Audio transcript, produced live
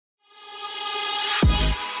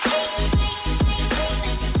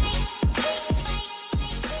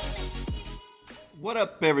What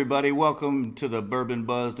up, everybody? Welcome to the Bourbon,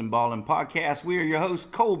 Buzzed, and Ballin podcast. We are your hosts,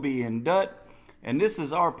 Kolby and Dut, and this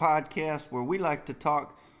is our podcast where we like to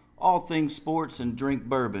talk all things sports and drink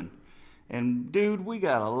bourbon. And dude, we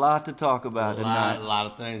got a lot to talk about tonight. A lot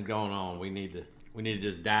of things going on. We need to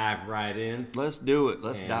just dive right in. Let's do it.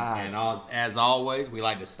 Let's dive. And as always, we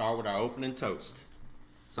like to start with our opening toast.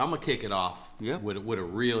 So I'm gonna kick it off with a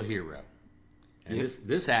real hero. And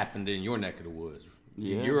this happened in your neck of the woods.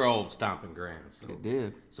 Your old stomping grounds. So, it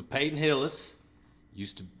did. So Peyton Hillis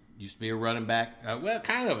used to be a running back.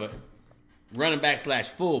 Kind of a running back /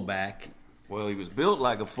 fullback. Well, he was built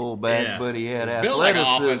like a fullback, but he had athleticism. Built like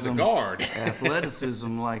an offensive guard.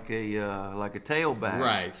 Athleticism like a tailback.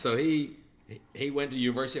 Right. So he went to the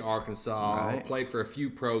University of Arkansas. Played for a few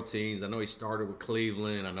pro teams. I know he started with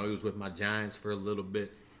Cleveland. I know he was with my Giants for a little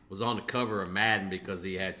bit. Was on the cover of Madden because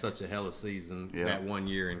he had such a hell of a season that one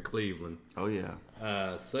year in Cleveland. Oh yeah.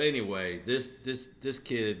 So anyway, this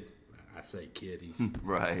kid, I say kid, he's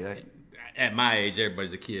right. At my age,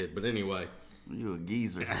 everybody's a kid. But anyway, you a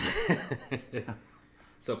geezer.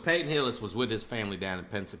 So Peyton Hillis was with his family down in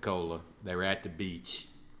Pensacola. They were at the beach,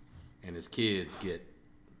 and his kids get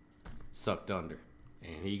sucked under,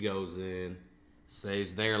 and he goes in,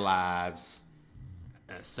 saves their lives.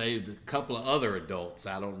 Saved a couple of other adults.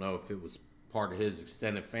 I don't know if it was part of his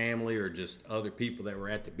extended family or just other people that were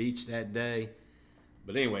at the beach that day.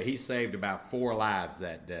 But anyway, he saved about 4 lives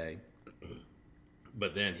that day.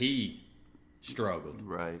 But then he struggled.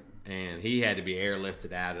 Right. And he had to be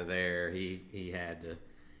airlifted out of there. He had to,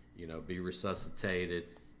 be resuscitated.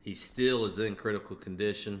 He still is in critical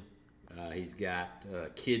condition. He's got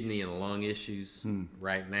kidney and lung issues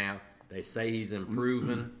right now. They say he's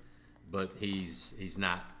improving. But he's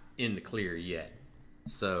not in the clear yet.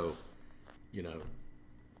 So,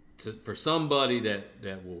 for somebody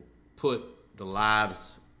that will put the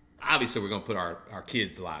lives, obviously we're going to put our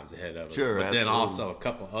kids' lives ahead of us. Sure, but absolutely. Then also a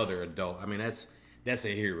couple other adults. I mean, that's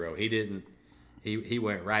a hero. He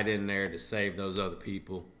went right in there to save those other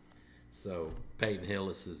people. So Peyton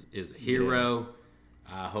Hillis is a hero.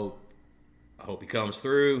 Yeah. I hope he comes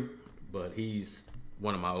through, but he's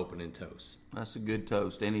one of my opening toasts. That's a good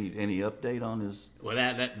toast. Any update on his? Well,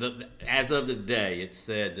 as of the day, it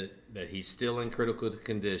said that he's still in critical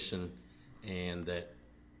condition, and that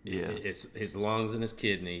it's his lungs and his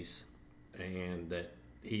kidneys, and that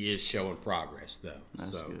he is showing progress though. That's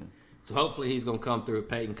good. So hopefully he's going to come through.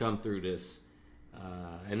 Peyton come through this,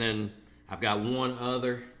 and then I've got one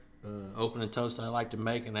other opening toast I like to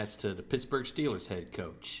make, and that's to the Pittsburgh Steelers head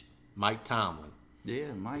coach, Mike Tomlin.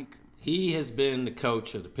 Yeah, Mike. He has been the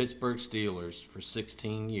coach of the Pittsburgh Steelers for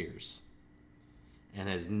 16 years and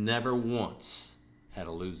has never once had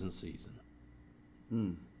a losing season.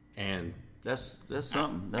 And that's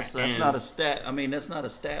something. That's not a stat. I mean, that's not a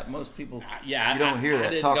stat. Most people, you don't hear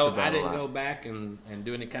that talked about. I didn't go back and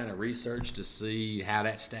do any kind of research to see how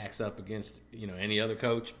that stacks up against any other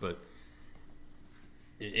coach, but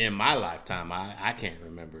in my lifetime, I can't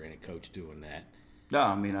remember any coach doing that. No,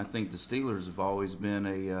 I mean, I think the Steelers have always been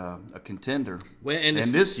a contender. Well, and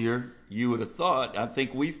this year, you would have thought. I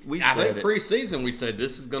think we said it. Preseason we said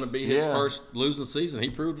this is going to be his first losing season. He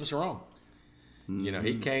proved us wrong.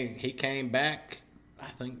 Mm-hmm. He came back. I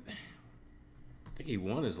think he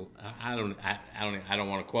won his. I don't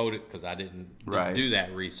want to quote it because I didn't do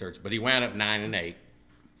that research. But he wound up 9-8,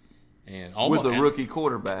 and almost, with a rookie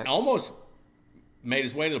quarterback, almost made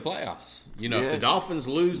his way to the playoffs. If the Dolphins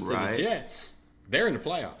lose to the Jets, they're in the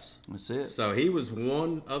playoffs. That's it. So he was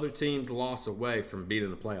one other team's loss away from beating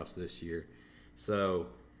the playoffs this year. So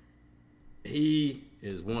he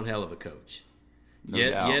is one hell of a coach.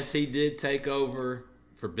 Yes, he did take over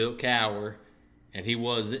for Bill Cowher, and he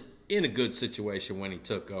was in a good situation when he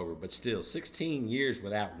took over. But still, 16 years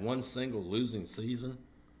without one single losing season.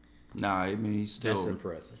 No, I mean, that's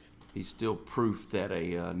impressive. He's still proof that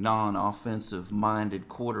a non-offensive-minded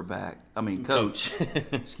coach.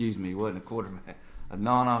 Excuse me, wasn't a quarterback. A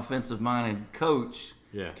non-offensive-minded coach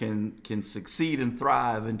can succeed and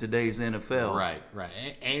thrive in today's NFL. Right.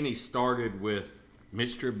 And he started with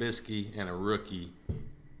Mitch Trubisky and a rookie,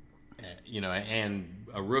 and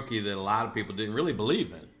a rookie that a lot of people didn't really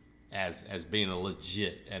believe in as being a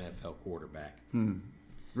legit NFL quarterback.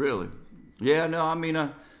 Really? Yeah. No. I mean,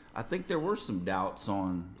 I think there were some doubts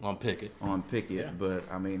on Pickett. But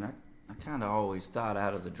I mean, I kind of always thought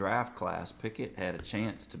out of the draft class, Pickett had a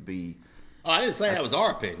chance to be. Oh, I didn't say that was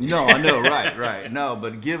our opinion. No, I know, right. No,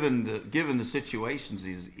 but given the situations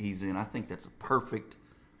he's in, I think that's a perfect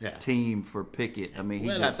team for Pickett. I mean,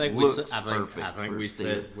 I think we said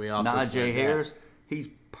Najee Harris, he's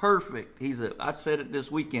perfect. I'd said it this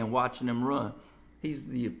weekend watching him run. he's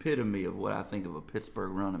the epitome of what I think of a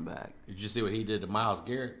Pittsburgh running back. Did you see what he did to Myles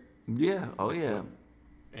Garrett? Yeah. Oh yeah.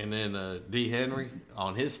 And then D. Henry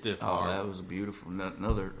on his stiff arm. Oh, that was beautiful.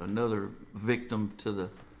 Another victim to the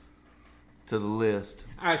list.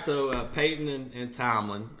 All right, so Peyton and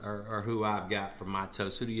Tomlin are who I've got for my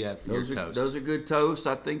toast. Who do you have for your toast? Those are good toasts.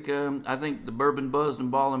 I think the Bourbon Buzzed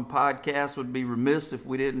and Ballin podcast would be remiss if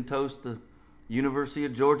we didn't toast the University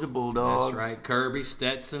of Georgia Bulldogs. That's right. Kirby,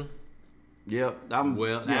 Stetson. Yep.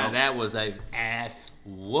 That was a ass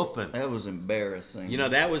whooping. That was embarrassing.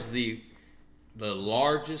 That was the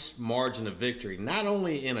largest margin of victory, not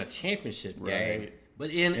only in a championship game, but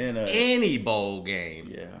in any bowl game.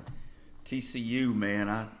 Yeah. TCU, man,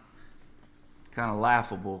 I kind of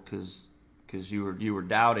laughable because you were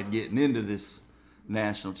doubted getting into this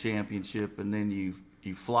national championship, and then you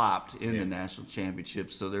flopped in the national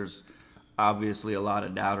championship. So there's obviously a lot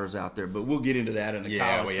of doubters out there, but we'll get into that in the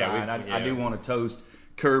college side. I do want to toast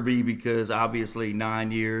Kirby because obviously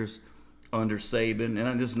 9 years under Saban,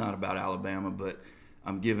 and this is not about Alabama, but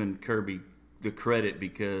I'm giving Kirby the credit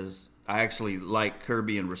because I actually like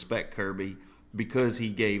Kirby and respect Kirby because he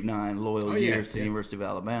gave 9 loyal years to the University of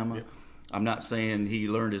Alabama. Yep. I'm not saying he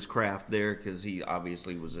learned his craft there because he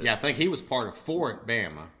obviously was I think he was part of 4 at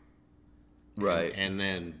Bama. Right. And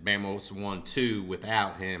then Bama won 2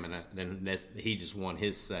 without him, and then he just won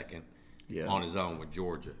his second on his own with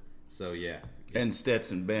Georgia. So, yeah. And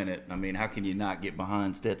Stetson Bennett. I mean, how can you not get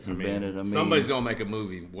behind Stetson Bennett? I mean, somebody's going to make a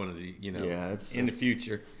movie in the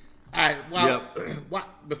future. All right, well,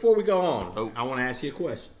 before we go on, I want to ask you a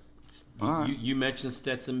question. All right. You mentioned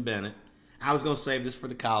Stetson Bennett. I was going to save this for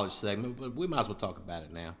the college segment, but we might as well talk about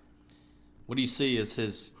it now. What do you see as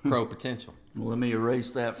his pro potential? Well, let me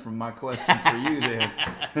erase that from my question for you then.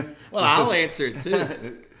 Well, I'll answer it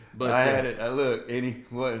too. But I had it.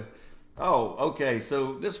 Okay.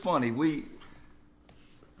 So this funny.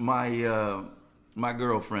 My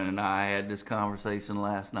girlfriend and I had this conversation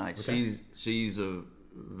last night. Okay. She's a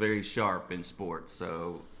very sharp in sports,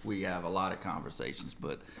 so we have a lot of conversations.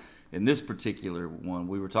 But in this particular one,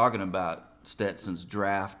 we were talking about Stetson's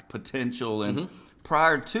draft potential, and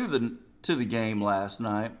prior to the game last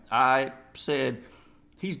night, I said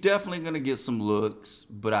he's definitely going to get some looks,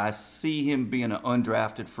 but I see him being an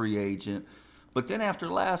undrafted free agent. But then after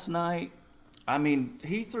last night, I mean,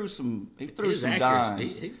 he threw some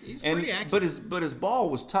dimes. He's pretty accurate. But his ball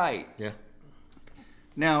was tight. Yeah.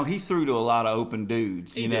 Now he threw to a lot of open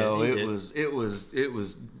dudes. It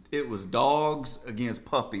was dogs against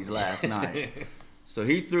puppies last night. So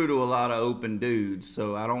he threw to a lot of open dudes.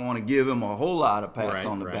 So I don't want to give him a whole lot of pats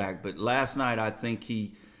on the back. But last night I think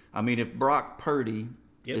if Brock Purdy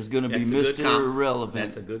is going to be Mr. Irrelevant,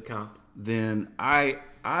 that's a good comp. Then I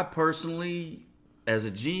personally, as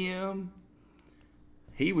a GM,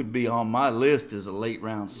 he would be on my list as a late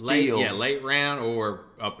round steal. Late round or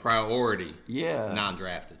a priority. Yeah.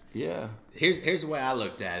 Non-drafted. Yeah. Here's the way I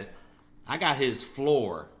looked at it. I got his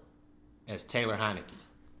floor as Taylor Heineke.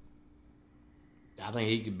 I think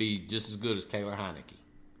he could be just as good as Taylor Heineke.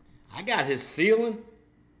 I got his ceiling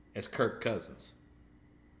as Kirk Cousins.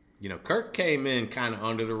 Kirk came in kind of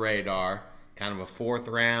under the radar, kind of a 4th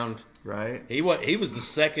round. Right. He was the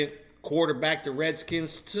second quarterback the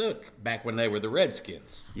Redskins took back when they were the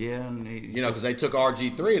Redskins. Yeah, and because they took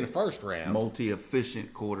RG3 in the 1st round.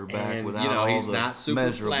 Multi-efficient quarterback, and without all he's the not super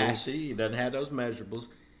measurables. Flashy. He doesn't have those measurables.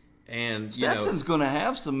 And Stetson's going to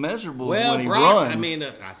have some measurables when he Brock, runs. I mean,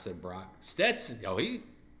 I said Brock Stetson.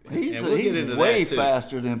 He's way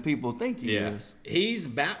faster than people think he is. He's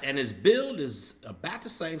and his build is about the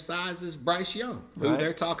same size as Bryce Young, who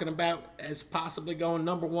they're talking about as possibly going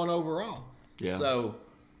number 1 overall. Yeah. So,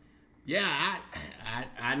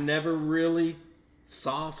 I never really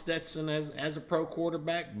saw Stetson as a pro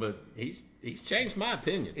quarterback, but he's changed my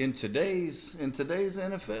opinion. In today's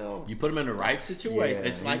NFL, you put him in the right situation. Yeah,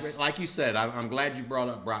 it's like you said. I'm glad you brought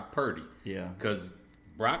up Brock Purdy. Yeah, because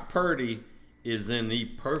Brock Purdy is in the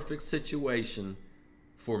perfect situation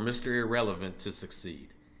for Mr. Irrelevant to succeed.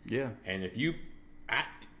 Yeah, and if you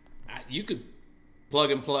could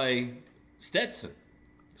plug and play Stetson,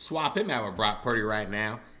 swap him out with Brock Purdy right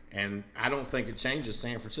now, and I don't think it changes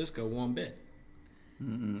San Francisco one bit.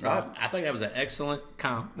 So I think that was an excellent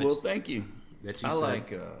comp. Well, thank you. That you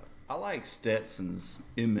I like Stetson's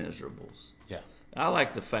immeasurables. Yeah, I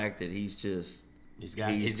like the fact that he's a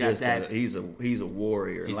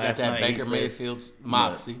warrior. He's got that Baker Mayfield's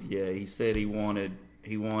moxie. Yeah, he said he wanted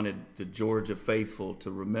the Georgia faithful to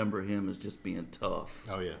remember him as just being tough.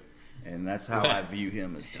 Oh yeah, and that's how I view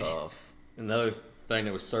him, as tough. Another thing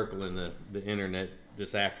that was circling the internet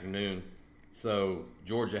this afternoon. So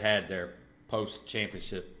Georgia had their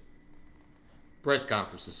post-championship press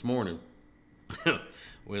conference this morning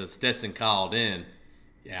when Stetson called in.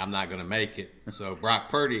 Yeah, I'm not going to make it. So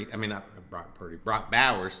Brock Bowers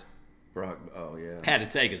had to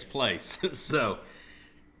take his place. So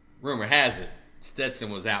rumor has it,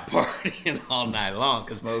 Stetson was out partying all night long,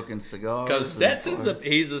 smoking cigars. Because Stetson's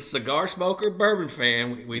he's a cigar smoker, bourbon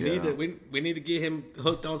fan. We need to get him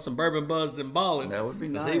hooked on some bourbon buzzed and Ballin. That would be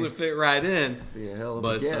nice. He would fit right in. Be a hell of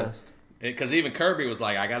a guest. Because even Kirby was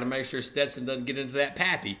like, I got to make sure Stetson doesn't get into that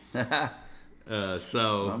pappy.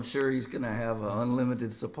 So I'm sure he's going to have an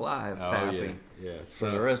unlimited supply of pappy so,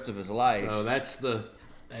 for the rest of his life. So that's the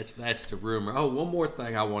rumor. Oh, one more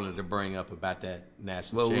thing I wanted to bring up about that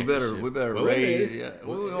national championship. We better raise. We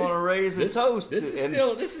want to raise and toast. This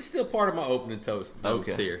is still part of my opening toast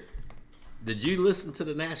here. Did you listen to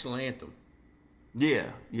the national anthem?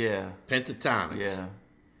 Yeah. Pentatonics. Yeah.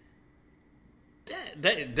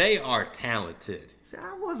 They are talented. See,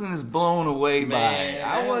 I wasn't as blown away by it.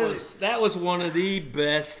 That was one of the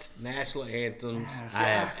best national anthems I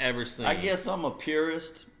have ever seen. I guess I'm a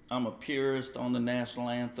purist. I'm a purist on the national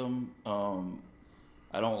anthem.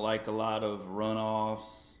 I don't like a lot of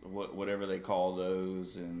runoffs, whatever they call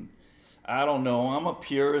those, and I don't know. I'm a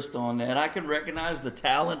purist on that. I can recognize the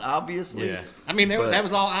talent, obviously. Yeah, I mean that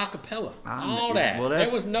was all a cappella. All that. Well,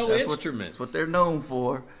 there was no instruments. That's what they're known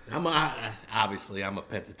for. Obviously I'm a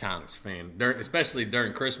Pentatonics fan, especially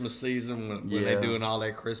during Christmas season when they're doing all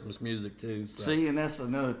that Christmas music too. So. See, and that's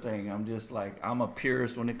another thing. I'm just like, I'm a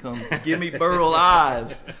purist when it comes. Give me Burl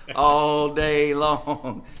Ives all day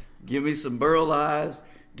long. Give me some Burl Ives.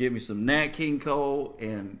 Give me some Nat King Cole,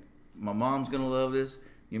 and my mom's gonna love this.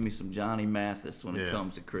 Give me some Johnny Mathis when it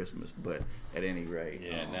comes to Christmas. But at any rate,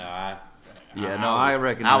 I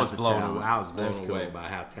recognize. I was blown away by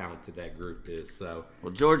how talented that group is. So,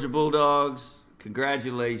 well, Georgia Bulldogs,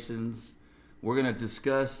 congratulations. We're gonna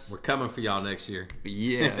discuss. We're coming for y'all next year.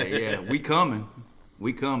 Yeah, we coming.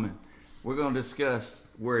 We're gonna discuss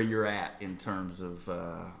where you're at in terms of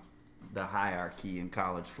the hierarchy in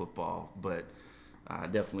college football. But I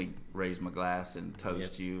definitely raise my glass and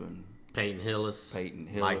toast you and. Peyton Hillis,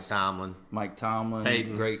 Mike Tomlin,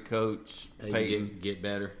 Peyton, great coach. Peyton, get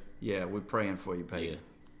better. Yeah, we're praying for you, Peyton. Yeah.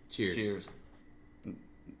 Cheers. I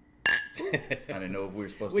didn't know if we were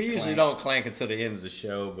supposed to. We usually don't clank until the end of the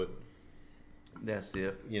show, but that's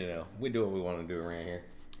it. We do what we want to do around here.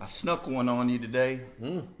 I snuck one on you today.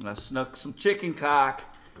 I snuck some chicken cock.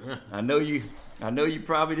 I know you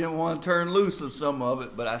probably didn't want to turn loose of some of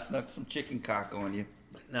it, but I snuck some chicken cock on you.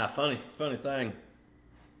 Now, funny thing.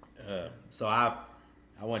 So I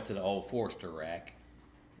went to the old Forster rack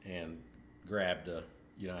and grabbed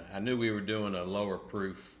I knew we were doing a lower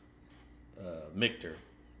proof Michter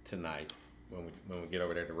tonight when we get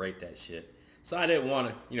over there to rate that shit. So I didn't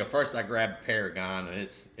want to, first I grabbed Paragon and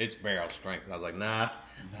it's barrel strength. And I was like, nah,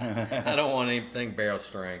 I don't want anything barrel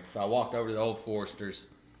strength. So I walked over to the old Forsters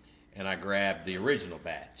and I grabbed the original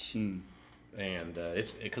batch. And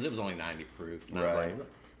it's because it was only 90 proof. And I was like,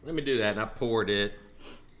 let me do that. And I poured it.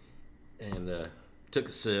 And took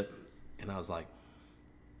a sip, and I was like,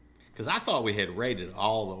 because I thought we had rated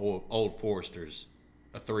all the old Foresters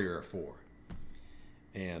a 3 or a 4.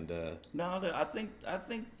 And no, I think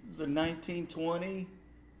the 1920.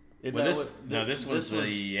 This was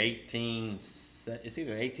the 18. It's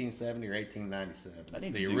either 1870 or 1897. It's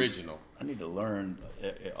the original. I need to learn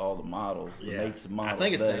all the models, the makes and models. I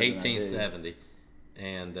think it's the 1870,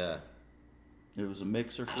 and. It was a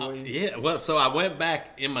mixer for you? Yeah, well, so I went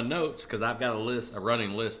back in my notes because I've got a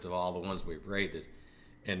running list of all the ones we've rated,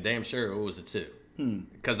 and damn sure it was a 2.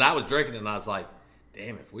 Because I was drinking it and I was like,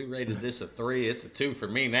 damn, if we rated this a 3, it's a 2 for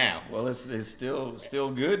me now. Well, it's still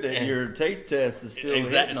good that your taste test is still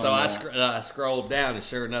exactly. So I scrolled down and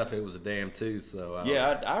sure enough, it was a damn 2. So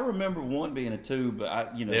I remember one being a 2,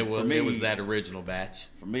 but it was that original batch.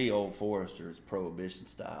 For me, Old Forester is Prohibition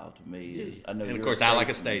style. To me, I know. And of course, I like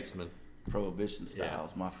a Statesman. Prohibition style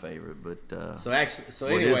is my favorite, but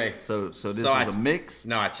anyway, so this is a mix.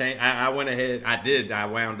 No, I changed. I went ahead. I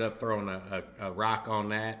wound up throwing a rock on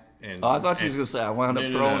that. And I thought you was gonna say I wound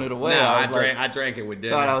up throwing it away. No, I drank it with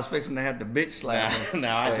dinner. Thought I was fixing to have the bitch slap.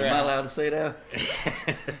 No, I drank. Am I allowed to say that?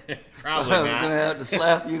 Probably not. I was gonna have to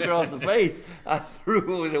slap you across the face. I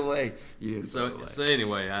threw it away. So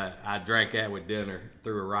anyway, I drank that with dinner.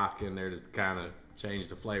 Threw a rock in there to kind of change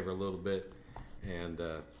the flavor a little bit, and.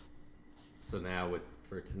 So now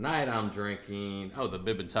for tonight, I'm drinking the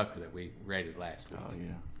Bibb and Tucker that we rated last week. Oh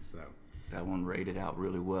yeah, so that one rated out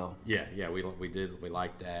really well. Yeah, we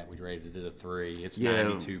liked that. We rated it a 3. It's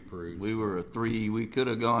 92 proof. We were a 3. We could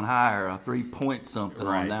have gone higher, a 3 point something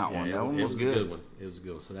on that one. That one was good. A good one. It was a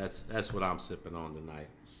good one. So that's what I'm sipping on tonight.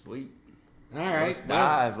 Sweet. All right.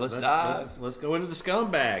 Let's dive. Let's go into the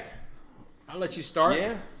scumbag. I'll let you start.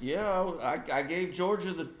 Yeah. I gave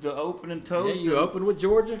Georgia the opening toast. Yeah, you opened with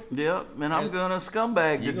Georgia? Yep, and I'm going to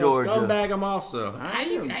scumbag to Georgia. You're going to scumbag them also. How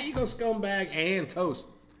you going to scumbag and toast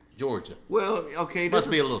Georgia? Well, okay.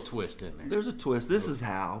 Must be a little twist in there. There's a twist. This is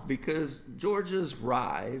how. Because Georgia's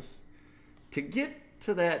rise, to get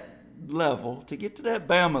to that level, to get to that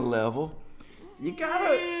Bama level, you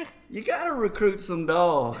gotta recruit some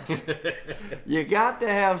dogs. You got to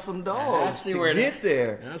have some dogs to get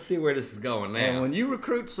there. I see where this is going now. And when you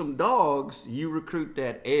recruit some dogs, you recruit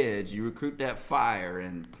that edge, you recruit that fire,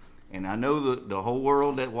 and I know the whole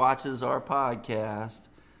world that watches our podcast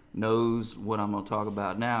knows what I'm going to talk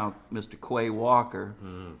about now, Mr. Quay Walker.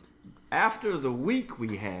 Mm. After the week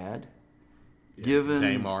we had,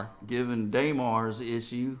 given Damar's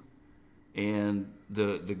issue and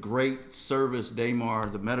the great service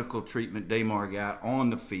the medical treatment Damar got on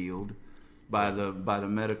the field by the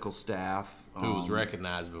medical staff, who was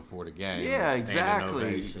recognized before the game. Yeah,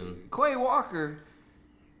 exactly. Quay Walker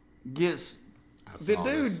gets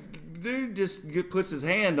dude just puts his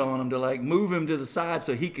hand on him to like move him to the side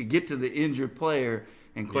so he could get to the injured player,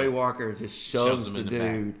 and Quay Walker just shoves the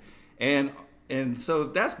dude, and so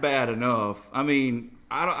that's bad enough. I mean,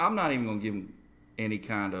 I'm not even gonna give him any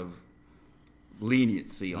kind of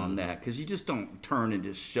leniency on that, because you just don't turn and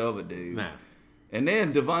just shove a dude. Nah. And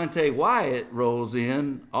then Devontae Wyatt rolls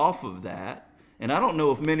in off of that, and I don't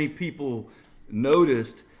know if many people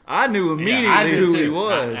noticed. I knew immediately who he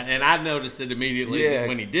was, and I noticed it immediately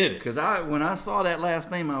when he did it. Because when I saw that last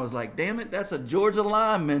name, I was like, "Damn it, that's a Georgia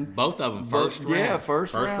lineman." Both of them first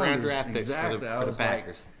round draft picks for the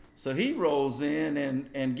Packers. So he rolls in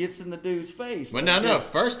and gets in the dude's face. Well, no.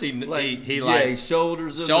 First he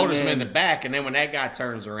shoulders him in the back, and then when that guy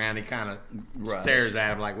turns around, he kind of stares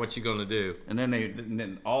at him like, "What you gonna do?" And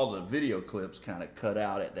then all the video clips kind of cut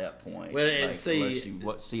out at that point. Well, and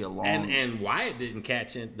like, see a long and Wyatt didn't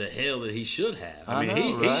catch the hell that he should have. I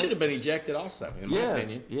mean, he should have been ejected also, in my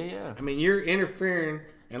opinion. Yeah. I mean, you're interfering,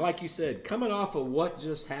 and like you said, coming off of what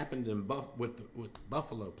just happened with the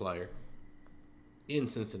Buffalo player in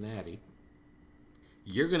Cincinnati,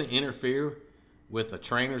 you're going to interfere with a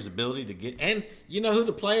trainer's ability to get. And you know who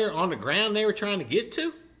the player on the ground they were trying to get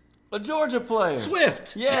to? A Georgia player.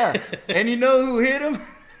 Swift. Yeah. And you know who hit him?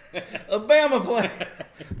 A Bama player.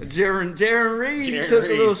 Jaron Reed took a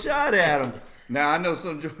little shot at him. Now, I know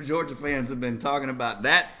some Georgia fans have been talking about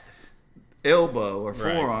that elbow or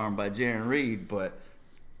forearm by Jaron Reed, but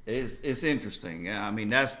it's interesting. I mean,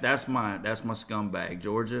 that's my scumbag,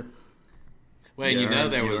 Georgia. Well, you know,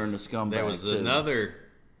 there was another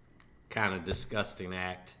kind of disgusting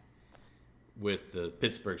act with the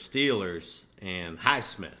Pittsburgh Steelers and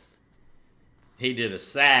Highsmith. He did a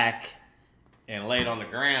sack and laid on the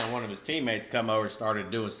ground. One of his teammates come over and started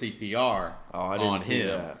doing CPR on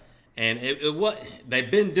him. And they've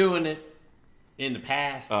been doing it in the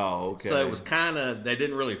past. Oh, okay. So it was kind of, they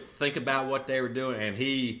didn't really think about what they were doing, and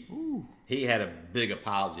he had a big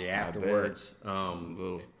apology afterwards.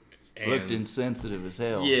 Looked insensitive as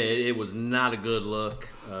hell. Yeah, it was not a good look,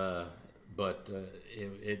 but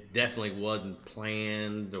it definitely wasn't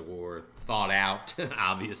planned or thought out,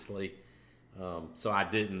 obviously. So I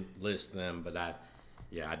didn't list them, but I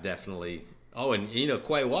definitely. Oh, and you know,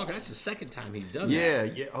 Quay Walker, that's the second time he's done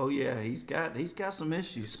that. Yeah. Oh, yeah. He's got some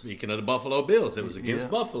issues. Speaking of the Buffalo Bills, it was against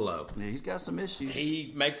Buffalo. Yeah, he's got some issues.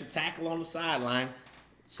 He makes a tackle on the sideline.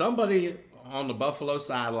 Somebody on the Buffalo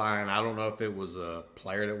sideline, I don't know if it was a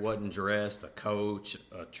player that wasn't dressed, a coach,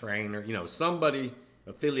 a trainer, you know, somebody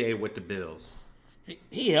affiliated with the Bills.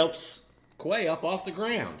 He helps Quay up off the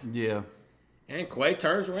ground. Yeah. And Quay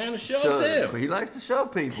turns around and shoves him. He likes to show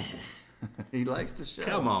people. He likes to show.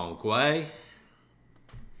 Come on, Quay.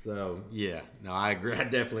 So, yeah. No, I agree. I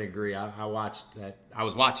definitely agree. I watched that. I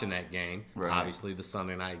was watching that game, obviously, the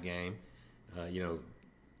Sunday night game. You know,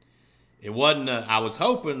 it wasn't. I was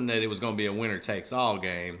hoping that it was going to be a winner-takes-all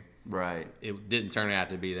game. Right. It didn't turn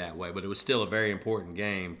out to be that way, but it was still a very important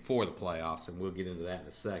game for the playoffs, and we'll get into that in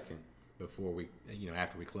a second before we,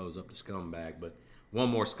 after we close up the scumbag. But one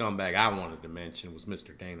more scumbag I wanted to mention was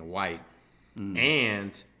Mr. Dana White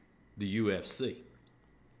and the UFC,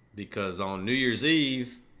 because on New Year's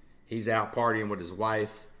Eve, he's out partying with his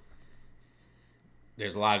wife.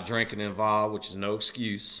 There's a lot of drinking involved, which is no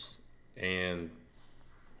excuse, and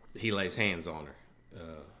he lays hands on her,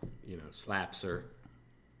 slaps her,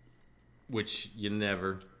 which you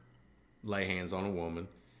never lay hands on a woman.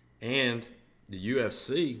 And the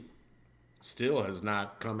UFC still has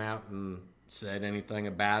not come out and said anything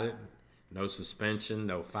about it. No suspension,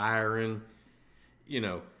 no firing.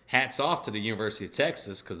 hats off to the University of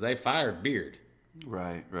Texas because they fired Beard.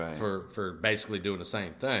 Right. For basically doing the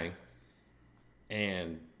same thing.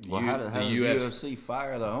 And How does UFC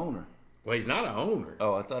fire the owner? Well, he's not an owner.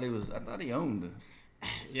 Oh, I thought he owned it.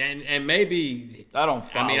 Yeah, and maybe I don't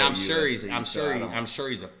follow. I mean, I'm UFC, sure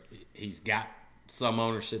he's got some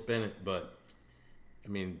ownership in it, but I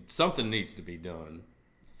mean, something needs to be done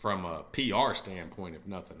from a PR standpoint, if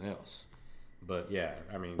nothing else. But yeah,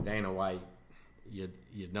 I mean, Dana White, you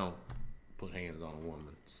don't put hands on a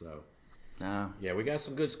woman. So yeah, we got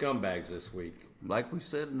some good scumbags this week. Like we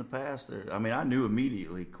said in the past, I mean, I knew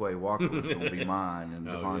immediately Quay Walker was going to be mine and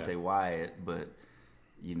Devontae Wyatt, but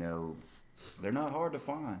they're not hard to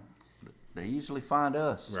find. They usually find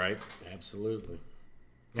us. Right, absolutely.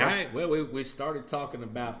 All right, well, we started talking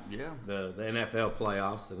about the NFL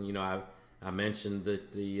playoffs, and I mentioned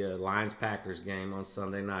that the Lions-Packers game on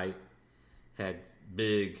Sunday night had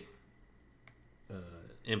big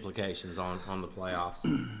implications on the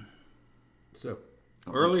playoffs. So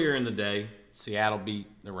earlier in the day, Seattle beat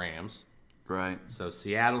the Rams. Right. So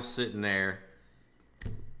Seattle's sitting there.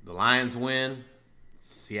 The Lions win,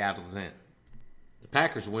 Seattle's in. The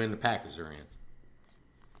Packers win, the Packers are in.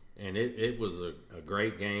 And it was a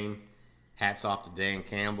great game. Hats off to Dan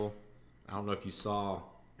Campbell. I don't know if you saw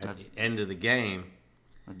at the end of the game.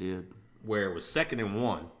 I did. Where it was 2nd and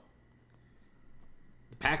 1.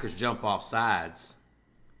 The Packers jump off sides.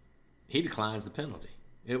 He declines the penalty.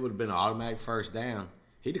 It would have been an automatic first down.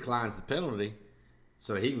 He declines the penalty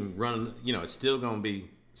so he can run. It's still going to be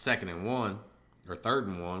 2nd and 1 or 3rd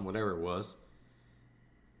and 1, whatever it was.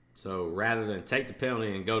 So rather than take the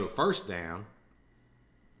penalty and go to first down,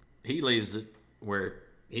 he leaves it where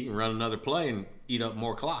he can run another play and eat up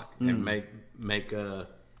more clock and make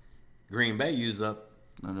Green Bay use up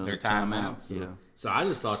their timeouts. Yeah. So I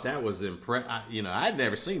just thought that was impressive. I'd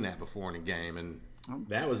never seen that before in a game, and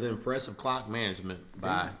that was impressive clock management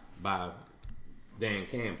by Dan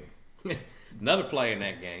Campbell. Another play in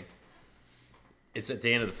that game. It's at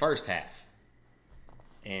the end of the first half,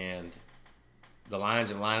 and the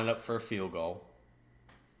Lions are lining up for a field goal.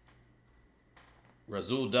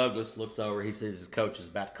 Rasul Douglas looks over. He says his coach is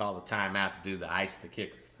about to call the timeout to do the ice the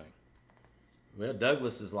kicker thing. Well,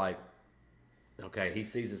 Douglas is like, okay, he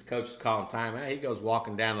sees his coach is calling timeout. He goes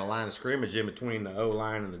walking down the line of scrimmage in between the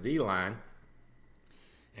O-line and the D-line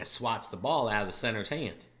and swats the ball out of the center's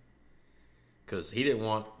hand because he didn't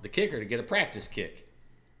want the kicker to get a practice kick.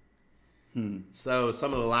 So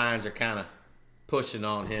some of the Lions are kind of pushing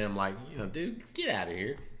on him like, dude, get out of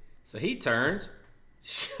here. So he turns,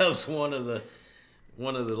 shoves one of the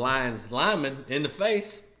Lions linemen in the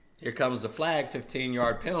face. Here comes the flag,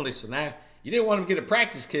 15-yard penalty. So now you didn't want him to get a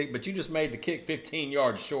practice kick, but you just made the kick 15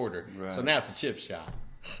 yards shorter. Right. So now it's a chip shot.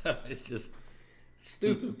 So it's just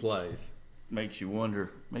stupid plays. Makes you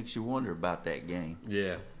wonder about that game.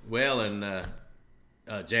 Yeah. Well, and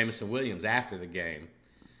Jamison Williams after the game,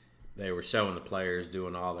 they were showing the players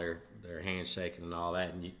doing all their handshaking and all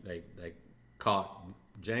that, and they caught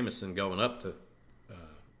Jamison going up to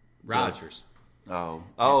Rodgers.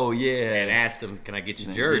 Oh yeah. And asked him, "Can I get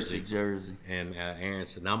your jersey?" Jersey. And Aaron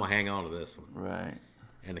said, "No, I'm gonna hang on to this one." Right.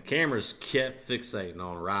 And the cameras kept fixating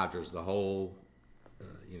on Rodgers the whole,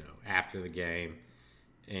 after the game,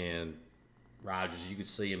 and Rodgers, you could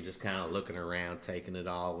see him just kind of looking around, taking it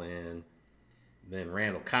all in. Then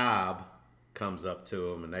Randall Cobb comes up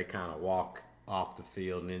to him, and they kind of walk off the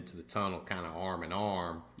field and into the tunnel, kind of arm in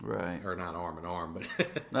arm. Right. Or not arm in arm, but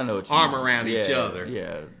I know what you arm mean. around each other.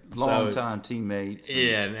 Yeah. Long-time teammates.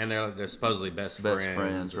 Yeah, and they're supposedly best friends. Best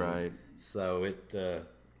friends, right. So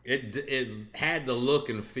it had the look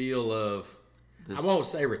and feel of, I won't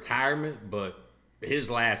say retirement, but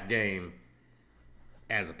his last game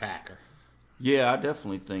as a Packer. Yeah, I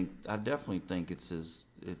definitely think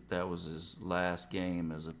that was his last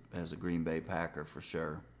game as a Green Bay Packer for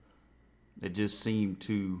sure. It just seemed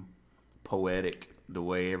too poetic the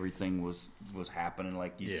way everything was happening,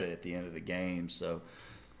 like you said at the end of the game. So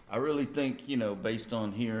I really think, based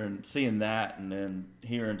on seeing that, and then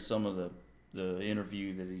hearing some of the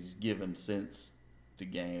interview that he's given since the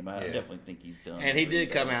game, I definitely think he's done. And he did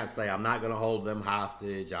come out and say, "I'm not going to hold them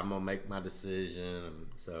hostage. I'm going to make my decision." And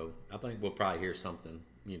so I think we'll probably hear something,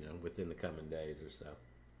 within the coming days or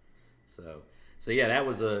so. So yeah, that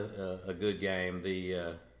was a good game.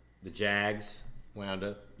 The Jags wound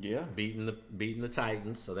up beating the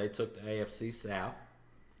Titans, so they took the AFC South.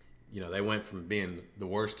 They went from being the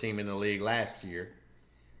worst team in the league last year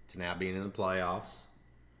to now being in the playoffs.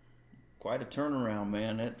 Quite a turnaround,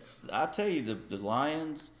 man. I tell you, the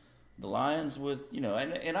Lions with,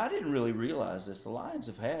 and I didn't really realize this. The Lions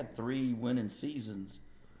have had 3 winning seasons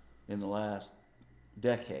in the last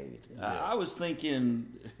decade. Yeah. I was thinking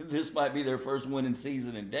this might be their first winning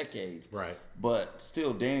season in decades. Right. But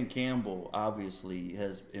still, Dan Campbell obviously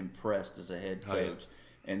has impressed as a head coach. Oh,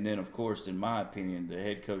 yeah. And then, of course, in my opinion, the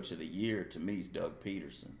head coach of the year to me is Doug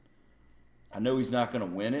Peterson. I know he's not going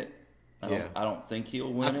to win it. I don't think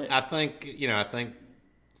he'll win it. I think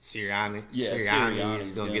Sirianni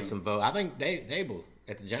is going to get some votes. I think Dable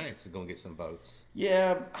at the Giants is going to get some votes.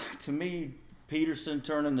 Yeah, to me, Peterson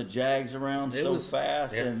turning the Jags around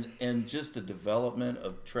fast, and just the development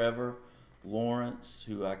of Trevor Lawrence,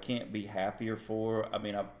 who I can't be happier for. I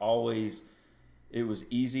mean, it was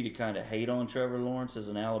easy to kind of hate on Trevor Lawrence as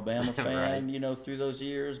an Alabama fan, right. Through those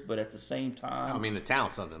years. But at the same time, I mean, the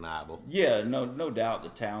talent's undeniable. Yeah, no doubt the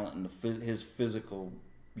talent and his physical,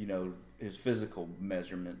 his physical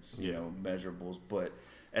measurements, measurables. But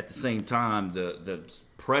at the same time, the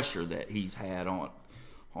pressure that he's had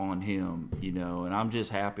on him, and I'm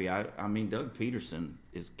just happy. I mean, Doug Peterson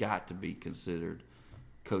has got to be considered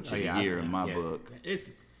coach of the year in my book.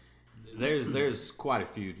 There's quite a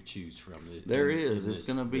few to choose from. It's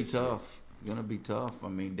going to be tough. Going to be tough. I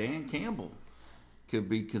mean, Dan Campbell could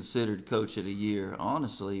be considered coach of the year,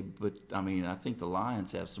 honestly. But I mean, I think the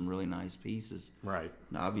Lions have some really nice pieces. Right.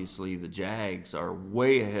 And obviously, the Jags are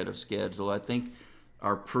way ahead of schedule. I think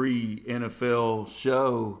our pre-NFL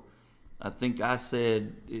show, I think I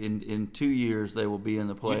said in 2 years they will be in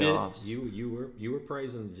the playoffs. You were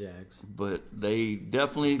praising the Jags, but they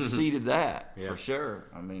definitely exceeded that for sure.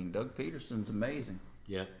 I mean, Doug Peterson's amazing.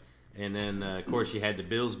 Yeah, and then of course you had the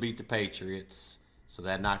Bills beat the Patriots, so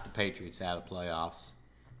that knocked the Patriots out of the playoffs.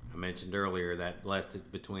 I mentioned earlier that left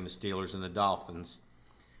it between the Steelers and the Dolphins,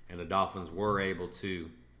 and the Dolphins were able to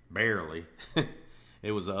barely.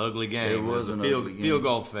 It was an ugly game. It was a field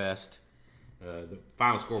goal fest. The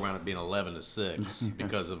final score wound up being 11-6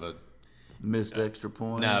 because of a missed extra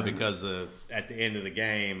point. No, because at the end of the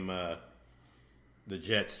game, the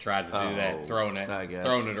Jets tried to do that, throwing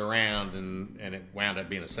it around, and it wound up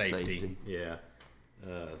being a safety. Yeah.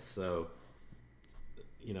 So,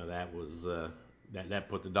 that was that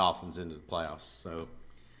put the Dolphins into the playoffs. So,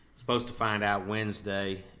 supposed to find out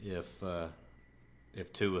Wednesday if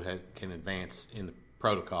Tua can advance in the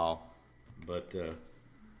protocol, but.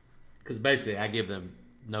 Because basically, I give them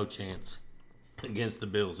no chance against the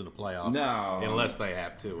Bills in the playoffs. No, unless they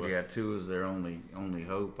have Tua. Yeah, Tua is their only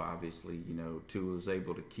hope. Obviously, Tua was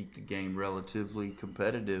able to keep the game relatively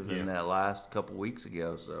competitive in that last couple weeks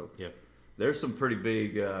ago. So there's some pretty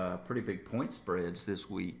big point spreads this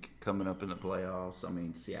week coming up in the playoffs. I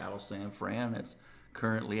mean, Seattle, San Fran, that's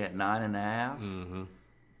currently at 9.5. Mm-hmm. Of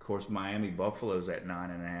course, Miami, Buffalo's at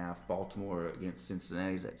 9.5. Baltimore against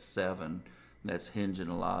Cincinnati's at 7. That's hinging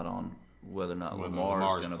a lot on whether or not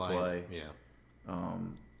Lamar's going to play. Yeah.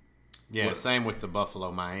 Same with the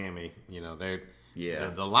Buffalo Miami.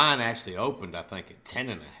 The line actually opened, I think, at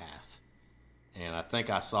 10.5, and I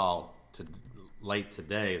think I saw late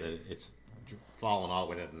today that it's fallen all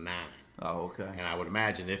the way to 9. Oh, okay. And I would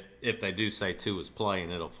imagine if they do say 2 is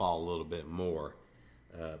playing, it'll fall a little bit more.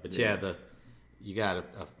 But you got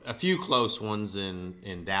a few close ones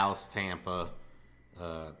in Dallas, Tampa.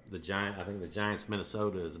 I think the Giants,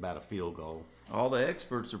 Minnesota is about a field goal. All the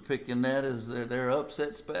experts are picking that as their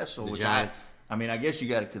upset special. The Giants. I guess you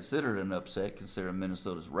got to consider it an upset, considering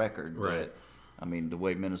Minnesota's record. Right. But, the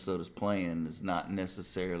way Minnesota's playing is not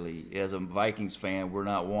necessarily, as a Vikings fan, we're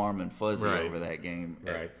not warm and fuzzy over that game.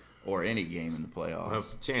 Right. Or any game in the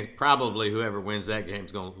playoffs. Well, probably whoever wins that game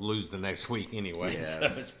is going to lose the next week anyway. Yeah,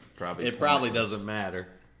 so it probably doesn't matter.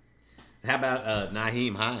 How about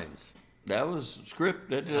Nyheim Hines? That was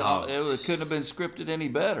scripted. It couldn't have been scripted any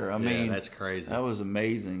better. I mean, that's crazy. That was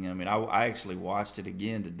amazing. I mean, I actually watched it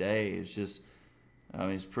again today. It's just,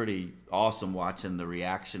 it's pretty awesome watching the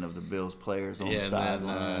reaction of the Bills players on the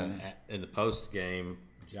sideline. In the post game,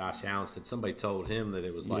 Josh Allen said somebody told him that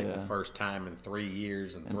it was like the first time in 3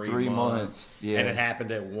 years and 3 months. Yeah. And it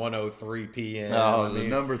happened at 1:03 p.m. The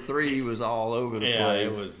number 3 was all over the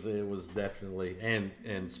place. It was definitely.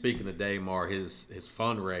 And speaking of Damar, his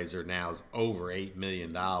fundraiser now is over $8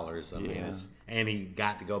 million. And he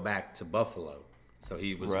got to go back to Buffalo. So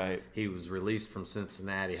he was released from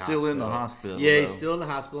Cincinnati still hospital. In the hospital. Yeah, he's still in the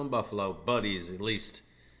hospital in Buffalo, but he's at least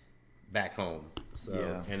back home.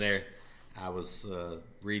 So and I was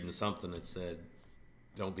reading something that said,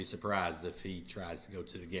 don't be surprised if he tries to go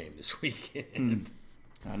to the game this weekend.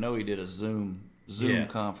 I know he did a Zoom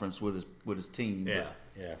conference with his team. Yeah.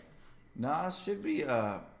 No, it should be.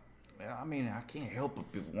 I can't help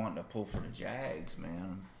but be wanting to pull for the Jags, man.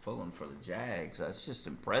 I'm pulling for the Jags. That's just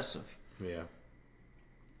impressive. Yeah.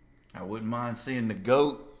 I wouldn't mind seeing the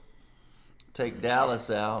GOAT take Dallas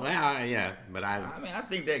out. Well, yeah, but I mean, I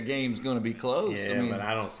think that game's going to be close. Yeah, I mean, but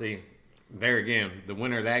I don't see. There again, the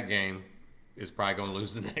winner of that game is probably going to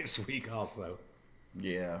lose the next week also.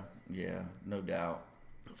 Yeah, no doubt.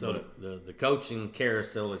 So the coaching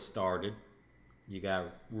carousel has started. You got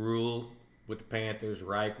Rule with the Panthers,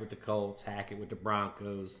 Reich with the Colts, Hackett with the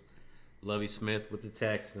Broncos, Lovie Smith with the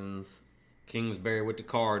Texans, Kingsbury with the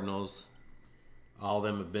Cardinals. All of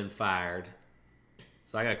them have been fired.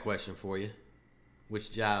 So I got a question for you.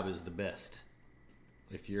 Which job is the best?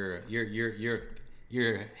 If you're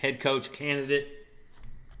a head coach candidate,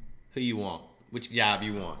 who you want? Which job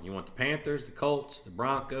you want? You want the Panthers, the Colts, the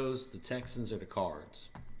Broncos, the Texans, or the Cards?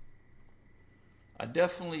 I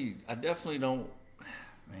definitely don't.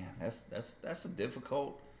 Man, that's a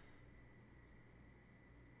difficult.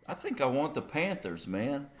 I think I want the Panthers,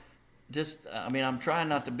 man. I mean, I'm trying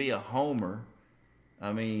not to be a homer.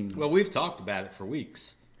 I mean, well, we've talked about it for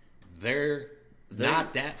weeks. They're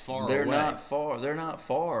not that far away. They're not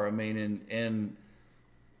far. I mean, and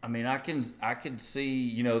I mean, I can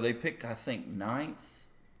see, they pick, I think, 9th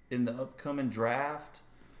in the upcoming draft.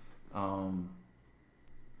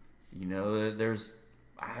 They're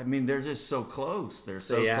just so close. They're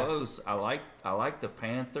so close. I like the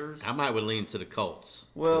Panthers. I would lean to the Colts.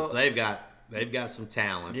 Well, 'cause they've got some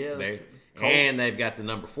talent. Yeah, and they've got the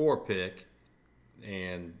number 4 pick,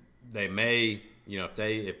 and they may,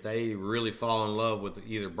 if they really fall in love with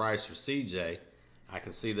either Bryce or CJ, I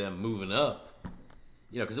can see them moving up.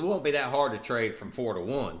 Because it won't be that hard to trade from 4 to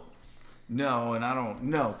 1. No, and I don't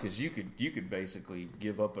know, because you could basically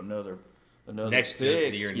give up another next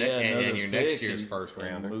pick, your next year's first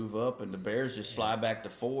rounder, and move up, and the Bears just slide back to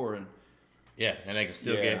 4, and and they can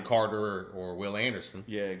still get Carter or Will Anderson.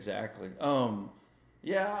 Yeah, exactly. I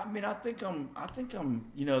mean, I think I'm.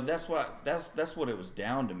 That's what it was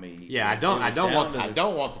down to me. Yeah, I don't want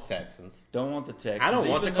the Texans. Don't want the Texans. I don't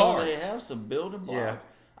want the Even though Cards. They have some building blocks. Yeah.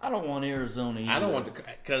 I don't want Arizona either. I don't want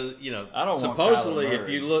because I don't supposedly want if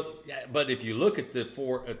you look at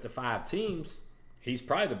the 5 teams, he's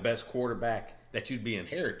probably the best quarterback that you'd be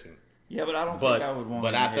inheriting. Yeah, but I don't think I would want.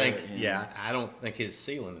 But to I think him. I don't think his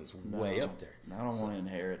ceiling is way up there. I don't want to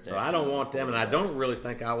inherit that. So I don't want them, and I don't really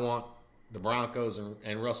think I want the Broncos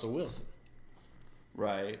and Russell Wilson.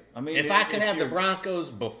 Right. I mean, if I could have the Broncos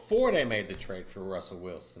before they made the trade for Russell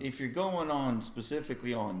Wilson. If you're going on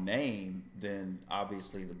specifically on name, then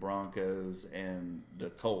obviously the Broncos and the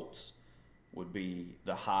Colts would be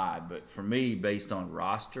the high. But for me, based on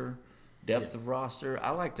depth of roster,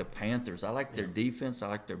 I like the Panthers. I like their defense. I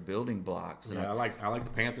like their building blocks. And I like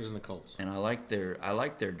the Panthers and the Colts. And I like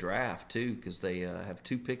their draft too, because they have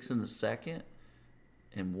 2 picks in the second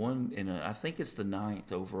and one I think it's the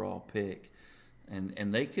 9th overall pick.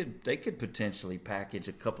 And they could potentially package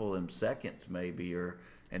a couple of them seconds maybe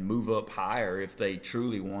and move up higher if they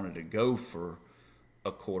truly wanted to go for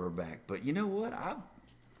a quarterback. But you know what? I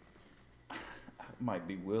might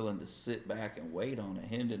be willing to sit back and wait on a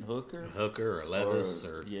Hendon Hooker. Or Levis.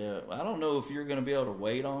 I don't know if you're going to be able to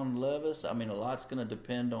wait on Levis. I mean, a lot's going to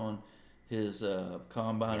depend on his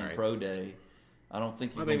combine and pro day. I don't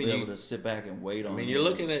think you're going to be able to sit back and wait on him. You're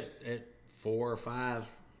looking at 4 or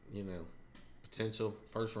 5, potential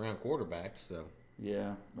first-round quarterbacks. So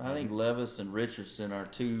yeah, I think Levis and Richardson are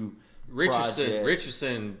 2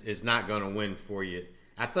 Richardson is not going to win for you.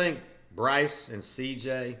 I think Bryce and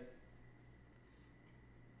CJ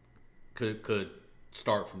could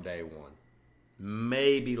start from day one.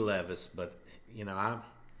 Maybe Levis, but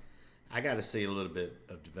I got to see a little bit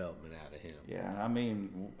of development out of him. Yeah, I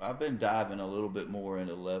mean, I've been diving a little bit more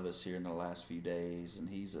into Levis here in the last few days, and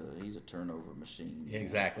he's a turnover machine.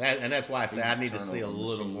 Exactly, and that's why I say I need to see a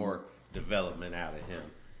little more development out of him.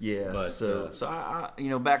 Yeah, but so I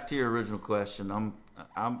back to your original question,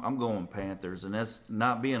 I'm going Panthers, and that's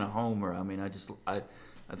not being a homer. I mean, I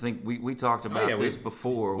think we talked about this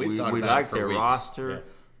before. We like their roster. Yeah.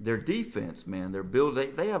 Their defense, man,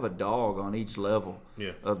 they have a dog on each level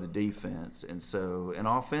of the defense, and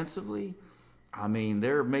offensively, I mean,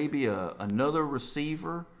 there may be another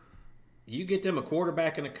receiver. You get them a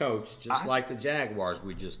quarterback and a coach, just like the Jaguars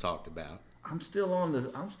we just talked about. I'm still on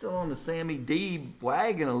the Sammy D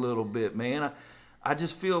wagon a little bit, man. I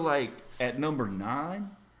just feel like at number 9,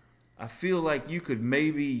 I feel like you could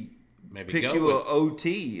maybe pick you an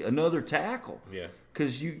OT, another tackle. Yeah,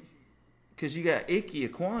 because you got Ike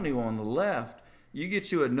Ekwonu on the left. You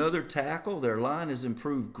get you another tackle. Their line has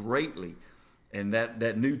improved greatly. And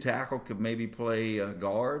that new tackle could maybe play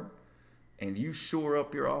guard. And you shore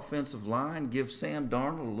up your offensive line, give Sam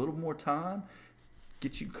Darnold a little more time.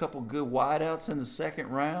 get you a couple good wideouts in the second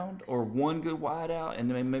round, or one good wideout,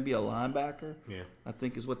 and then maybe a linebacker. Yeah, I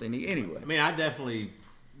think is what they need. Anyway, I mean, I definitely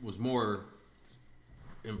was more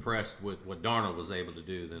impressed with what Darnold was able to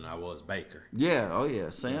do than I was Baker. Yeah, oh yeah,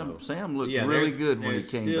 Sam looked really good when he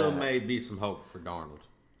came back. Still may be some hope for Darnold.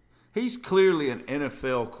 He's clearly an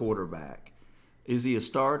NFL quarterback. Is he a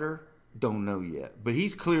starter? Don't know yet, but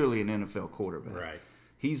he's clearly an NFL quarterback. Right.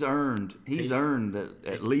 He's earned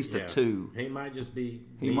at least a 2. He might just be.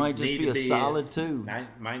 He might just be a solid 2.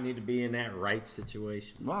 Might need to be in that right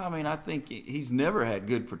situation. Well, I mean, I think he's never had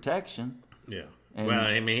good protection. Yeah. And, well,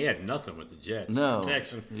 I mean, he had nothing with the Jets. No.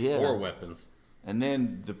 Protection or weapons. And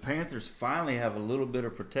then the Panthers finally have a little bit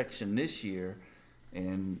of protection this year,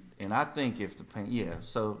 and I think if the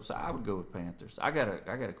so I would go with Panthers. I got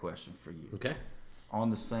a question for you. Okay. On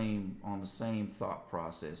the same thought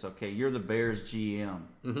process. Okay, you're the Bears GM.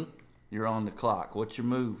 Mm-hmm. You're on the clock. What's your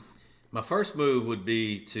move? My first move would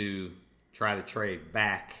be to try to trade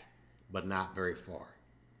back, but not very far.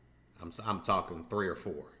 I'm talking 3 or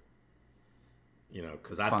 4. You know,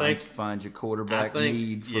 because I think find your quarterback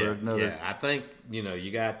need for another. Yeah, I think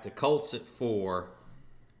you got the Colts at 4.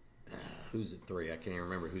 Who's at 3? I can't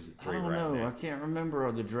remember who's at 3 I don't right know. now. I can't remember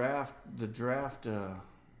the draft.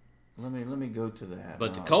 Let me go to that.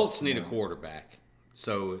 But the Colts need a quarterback.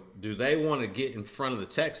 So do they want to get in front of the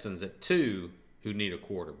Texans at 2, who need a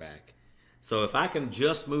quarterback? So if I can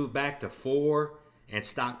just move back to 4 and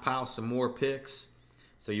stockpile some more picks,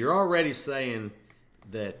 so you're already saying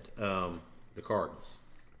that the Cardinals.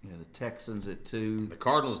 Yeah, the Texans at 2. The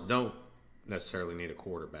Cardinals don't necessarily need a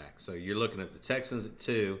quarterback. So you're looking at the Texans at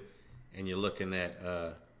 2, and you're looking at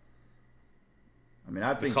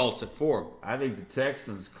I think the Colts at 4. I think the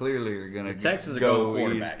Texans clearly are going to. The Texans are going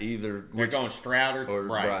quarterback. Either they're going Stroud or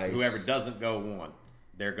Bryce. Bryce. Whoever doesn't go 1,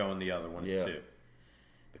 they're going the other one Yeah. at 2.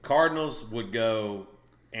 The Cardinals would go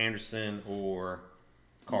Anderson or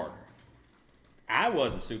Carter. I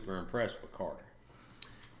wasn't super impressed with Carter.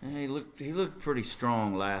 He looked pretty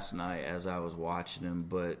strong last night as I was watching him,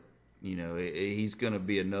 but he's going to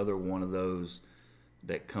be another one of those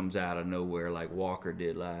that comes out of nowhere like Walker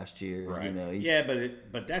did last year.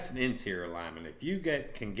 Right. But that's an interior lineman. If you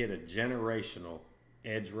can get a generational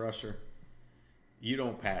edge rusher, you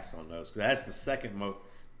don't pass on those. That's the second most.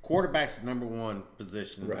 Quarterback's the number 1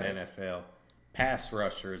 position in the NFL. Pass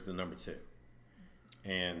rusher is the number 2.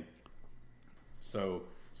 And so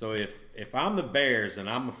if I'm the Bears and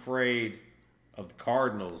I'm afraid of the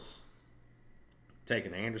Cardinals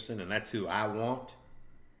taking Anderson, and that's who I want,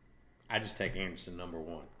 I just take Anderson number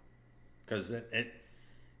 1, because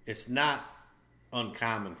it's not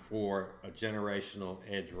uncommon for a generational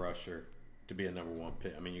edge rusher to be a number 1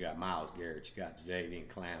 pick. I mean, you got Myles Garrett, you got Jadeveon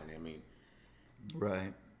Clowney. I mean,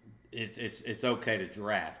 right. It's okay to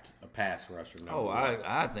draft a pass rusher number 1.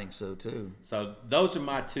 I think so too. So those are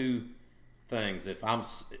my 2 things. If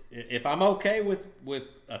I'm okay with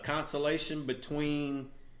a consolation between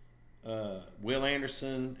Will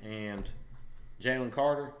Anderson and Jalen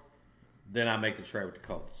Carter, then I make the trade with the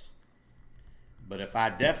Colts. But if I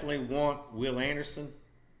definitely want Will Anderson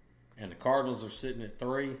and the Cardinals are sitting at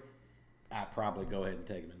 3, I'd probably go ahead and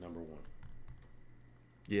take him at number 1.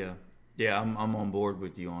 Yeah. Yeah, I'm on board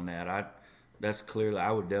with you on that. That's clearly,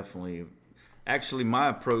 I would definitely. Actually, my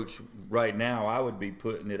approach right now, I would be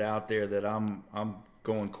putting it out there that I'm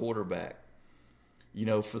going quarterback.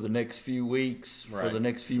 For the next few weeks, for the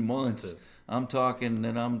next few months, I'm talking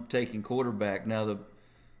that I'm taking quarterback. Now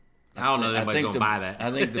I don't know if anybody's going to buy that.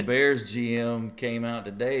 I think the Bears GM came out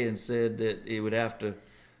today and said that it would have to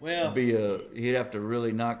he'd have to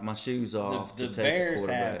really knock my shoes off to take a quarterback. The Bears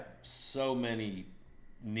have so many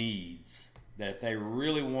needs that if they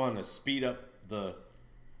really want to speed up the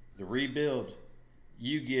rebuild,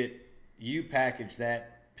 you package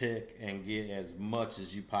that pick and get as much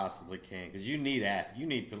as you possibly can, because you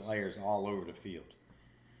need players all over the field.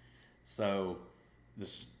 So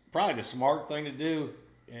this probably the smart thing to do.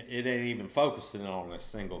 It ain't even focusing on a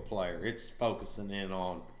single player. It's focusing in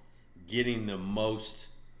on getting the most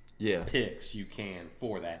picks you can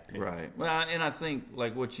for that pick. Right. Well, and I think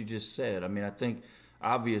like what you just said. I mean, I think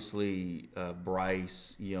obviously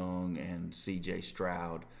Bryce Young and C.J.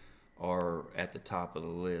 Stroud are at the top of the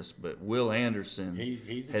list, but Will Anderson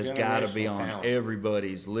has got to be on talent.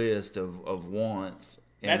 Everybody's list of wants.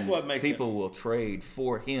 And that's what makes people will trade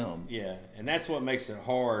for him. Yeah, and that's what makes it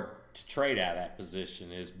hard to trade out of that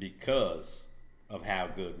position, is because of how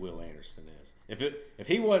good Will Anderson is. If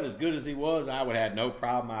he wasn't as good as he was, I would have no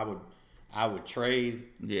problem. I would trade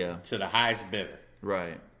to the highest bidder.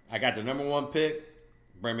 Right. I got the number 1 pick.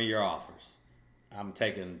 Bring me your offers. I'm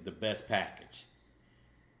taking the best package.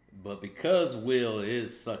 But because Will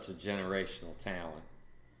is such a generational talent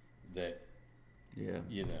that,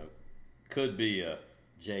 you know, could be a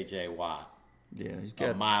J.J. Watt, he's got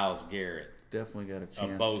a Myles Garrett, definitely got a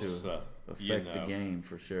chance Bosa, to affect the game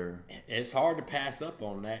for sure. It's hard to pass up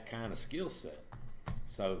on that kind of skill set.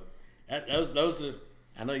 So those are.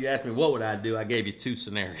 I know you asked me what would I do. I gave you 2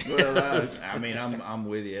 scenarios. Well, I'm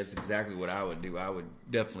with you. That's exactly what I would do. I would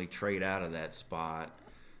definitely trade out of that spot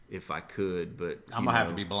if I could, but I'm gonna have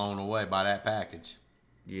to be blown away by that package.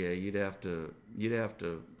 Yeah, you'd have to.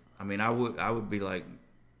 I mean, I would be like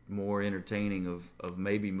more entertaining of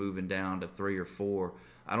maybe moving down to 3 or 4.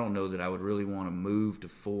 I don't know that I would really want to move to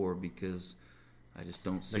 4 because I just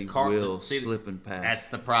don't see Will slipping past. That's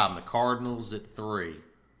the problem. The Cardinals at 3,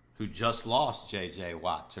 who just lost J.J.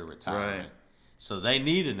 Watt to retirement, so they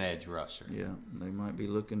need an edge rusher. Yeah, they might be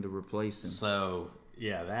looking to replace him. So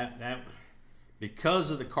yeah, that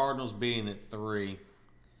because of the Cardinals being at 3,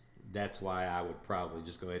 that's why I would probably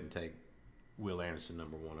just go ahead and take Will Anderson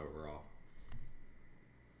number 1 overall.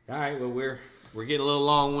 All right, well we're getting a little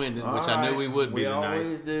long-winded, which I knew we would be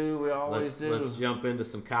tonight. We always do. Let's jump into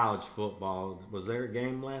some college football. Was there a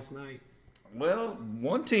game last night? Well,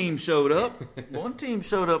 one team showed up. One team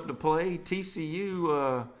showed up to play.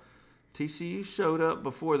 TCU showed up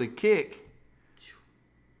before the kick.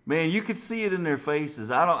 Man, you could see it in their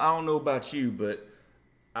faces. I don't know about you, but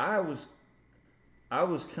I was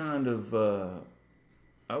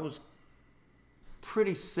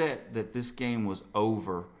pretty set that this game was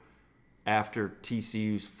over after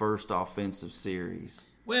TCU's first offensive series.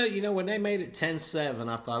 Well, you know, when they made it 10-7,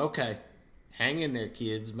 I thought, okay, hang in there,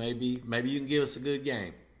 kids. Maybe you can give us a good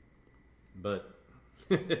game. But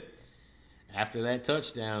after that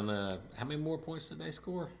touchdown, how many more points did they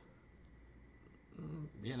score?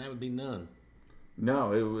 Yeah, that would be none.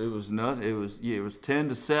 No, it was nothing. It was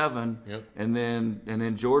 10-7, yep. and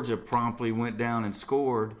then Georgia promptly went down and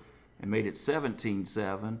scored and made it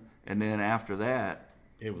 17-7, and then after that,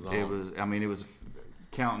 it was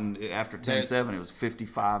counting after 10-7. It was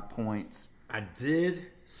 55 points. I did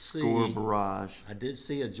see score barrage. I did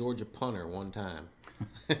see a Georgia punter one time.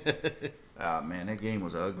 Oh man, that game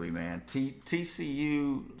was ugly, man.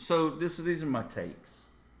 TCU. So these are my takes.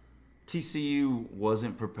 TCU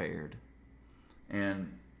wasn't prepared.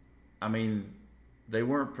 And, I mean, they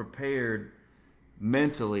weren't prepared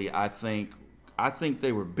mentally, I think. I think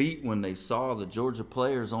they were beat when they saw the Georgia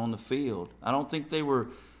players on the field. I don't think they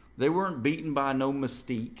weren't beaten by no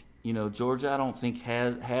mystique. You know, Georgia, I don't think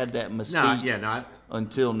had that mystique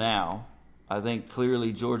until now. I think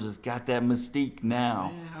clearly Georgia's got that mystique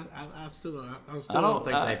now. Yeah, I still don't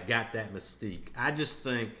think they've got that mystique. I just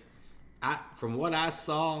think, from what I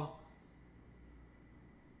saw,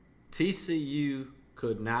 TCU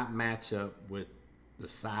could not match up with the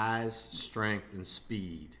size, strength, and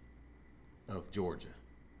speed of Georgia.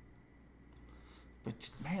 But,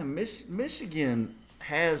 man, Michigan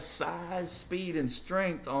has size, speed, and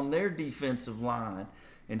strength on their defensive line.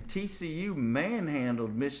 And TCU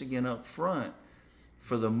manhandled Michigan up front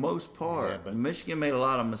for the most part. Yeah, but Michigan made a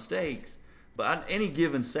lot of mistakes. But any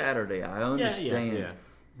given Saturday, I understand. Yeah.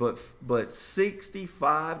 But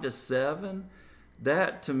 65-7,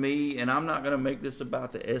 that to me, and I'm not going to make this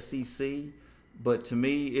about the SEC, but to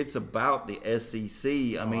me, it's about the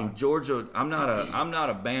SEC. I mean, Georgia. I'm not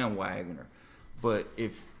a bandwagoner, but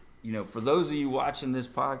if you know, for those of you watching this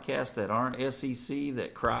podcast that aren't SEC,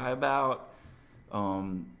 that cry about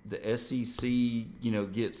the SEC, you know,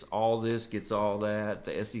 gets all this, gets all that,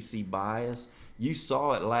 the SEC bias. You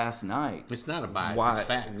saw it last night. It's not a bias, it's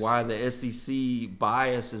facts. Why the SEC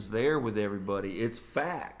bias is there with everybody. It's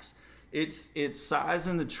facts. It's size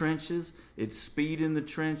in the trenches. It's speed in the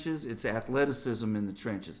trenches. It's athleticism in the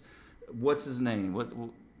trenches. What's his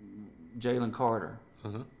name? Jalen Carter.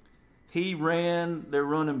 Uh-huh. He ran their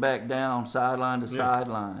running back down sideline to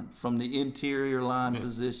sideline from the interior line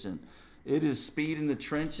position. It is speed in the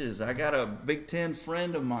trenches. I got a Big Ten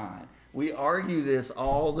friend of mine. We argue this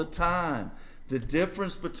all the time. The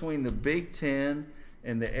difference between the Big Ten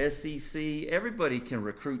and the SEC, everybody can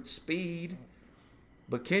recruit speed,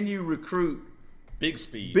 but can you recruit big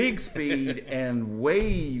speed? Big speed and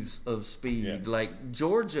waves of speed. Yeah. Like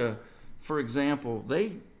Georgia, for example,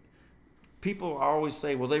 people always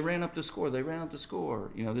say, well, they ran up the score. They ran up the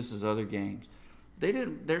score. You know, this is other games. They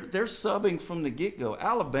didn't. They're subbing from the get-go.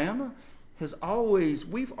 Alabama we've always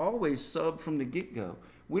subbed from the get-go.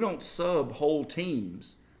 We don't sub whole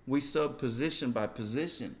teams. We sub position by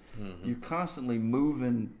position. Mm-hmm. You're constantly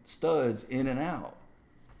moving studs in and out.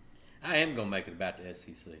 I am going to make it about the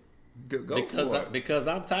SEC. Because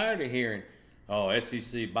I'm tired of hearing,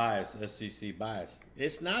 SEC bias, SEC bias.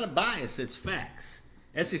 It's not a bias, it's facts.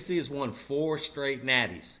 SEC has won 4 straight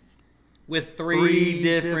natties with three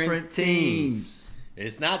different teams.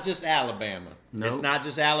 It's not just Alabama. Nope. It's not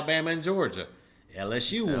just Alabama and Georgia.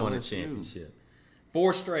 LSU won a championship.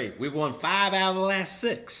 4 straight. We've won 5 out of the last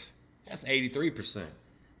 6. That's 83%.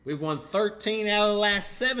 We've won 13 out of the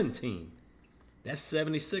last 17. That's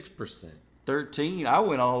 76%. 13. I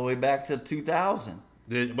went all the way back to 2000.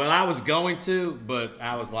 Well, I was going to, but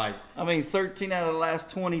I was like... 13 out of the last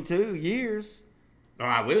 22 years. All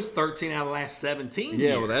right, well, it was 13 out of the last 17 years.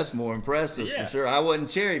 Yeah, well, that's more impressive for sure. I wasn't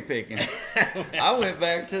cherry picking. I went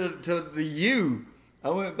back to the U. I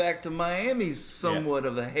went back to Miami's somewhat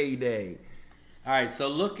of a heyday. All right, so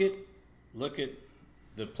look at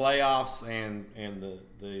the playoffs and the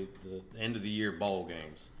end of the year bowl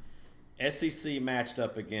games. SEC matched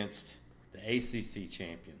up against the ACC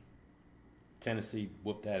champion. Tennessee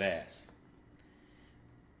whooped that ass.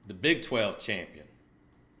 The Big 12 champion.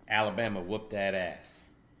 Alabama whooped that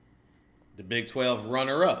ass. The Big 12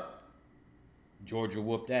 runner-up. Georgia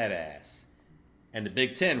whooped that ass. And the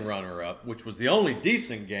Big 10 runner-up, which was the only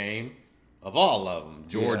decent game of all of them,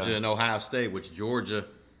 Georgia and Ohio State, which Georgia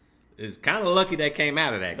is kind of lucky they came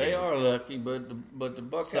out of that game. They are lucky, but the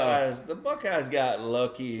Buckeyes got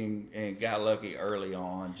lucky and got lucky early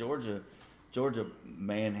on. Georgia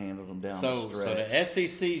manhandled them down the stretch. So the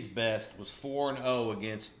SEC's best was 4-0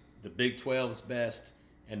 against the Big 12's best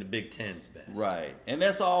and the Big 10's best. Right. And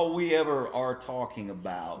that's all we ever are talking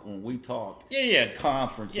about when we talk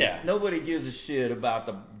conferences. Yeah. Nobody gives a shit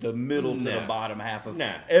about the middle to the bottom half of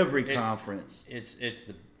every conference. It's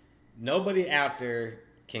the nobody out there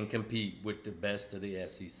can compete with the best of the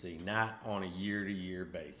SEC, not on a year-to-year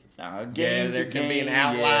basis. There can be an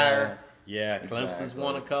outlier. Yeah, Clemson's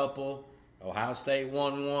won a couple. Ohio State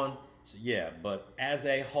won one. So, but as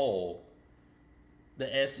a whole, the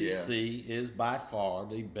SEC is by far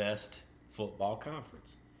the best football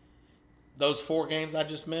conference. Those 4 games I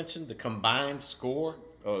just mentioned, the combined score,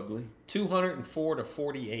 ugly,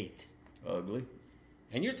 204-48. Ugly.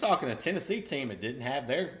 And you're talking a Tennessee team that didn't have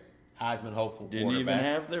their Heisman hopeful didn't quarterback. Even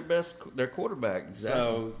have their quarterback. Exactly.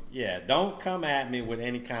 So, don't come at me with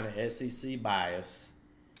any kind of SEC bias.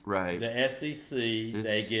 Right. The SEC,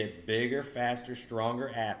 they get bigger, faster,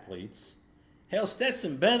 stronger athletes. Hell,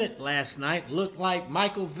 Stetson Bennett last night looked like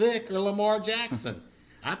Michael Vick or Lamar Jackson.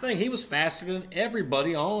 I think he was faster than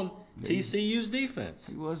everybody on TCU's defense.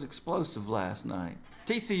 He was explosive last night.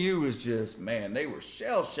 TCU was just, they were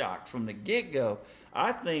shell-shocked from the get-go.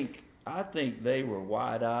 I think they were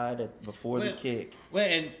wide-eyed before the kick. Well,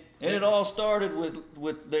 and it all started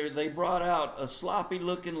with they brought out a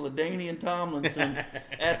sloppy-looking LaDainian Tomlinson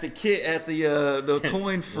at the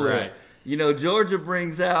coin flip. Right. You know, Georgia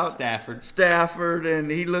brings out Stafford,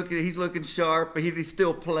 and he's looking sharp, but he's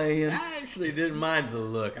still playing. I actually didn't mind the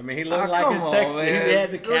look. I mean, he looked like a Texan. He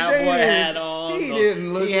had the cowboy hat on. He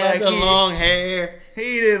didn't look like he had the long hair.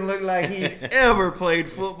 He didn't look like he'd ever played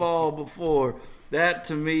football before. That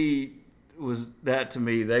to me,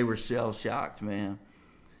 they were shell-shocked, man.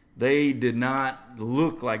 They did not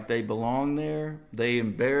look like they belonged there. They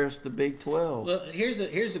embarrassed the Big 12. Well, here's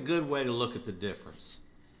a good way to look at the difference.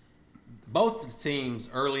 Both the teams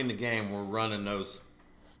early in the game were running those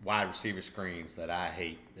wide receiver screens that I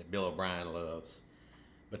hate, that Bill O'Brien loves.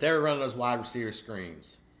 But they were running those wide receiver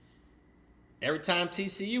screens. Every time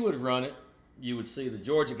TCU would run it, you would see the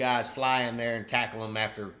Georgia guys fly in there and tackle them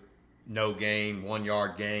after no gain, 1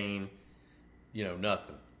 yard gain,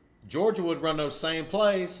 nothing. Georgia would run those same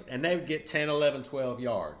plays, and they would get 10, 11, 12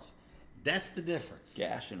 yards. That's the difference.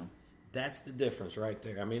 Gashing them. That's the difference right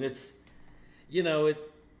there. I mean, it's,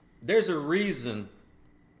 there's a reason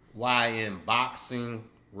why in boxing,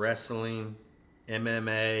 wrestling,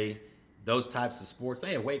 MMA, those types of sports,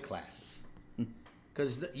 they have weight classes.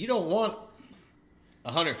 Because you don't want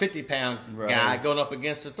a 150-pound guy going up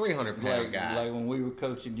against a 300-pound guy. Like when we were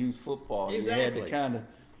coaching youth football. Exactly. You had to kind of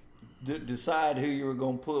decide who you were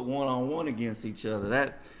going to put one-on-one against each other.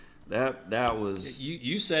 That was...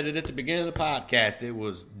 You said it at the beginning of the podcast. It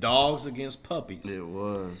was dogs against puppies. It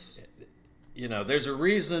was. There's a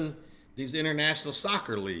reason these international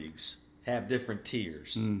soccer leagues have different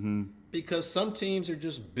tiers. Mm-hmm. Because some teams are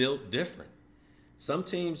just built different. Some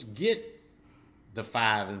teams get the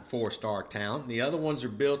 5 and 4 star talent. The other ones are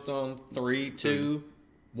built on 3, 2,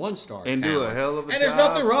 1 star and talent. Do a hell of a job. And there's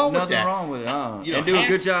nothing wrong with that. Nothing wrong with it. And do a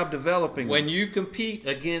good job developing when them. you compete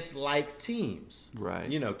against like teams. Right.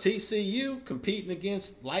 TCU competing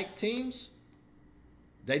against like teams,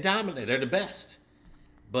 they dominate. They're the best.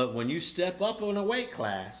 But when you step up on a weight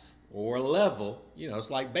class or a level, it's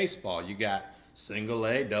like baseball. You got single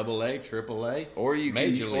A, double A, triple A, or you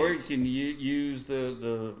major can, leagues. Or you can use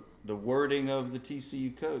the wording of the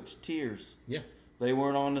TCU coach, tiers. Yeah. They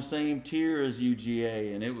weren't on the same tier as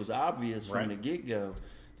UGA, and it was obvious Right. from the get-go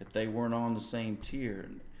that they weren't on the same tier.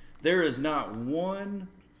 There is not one.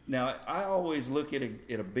 Now, I always look at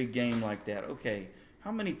a big game like that. Okay,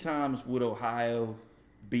 how many times would Ohio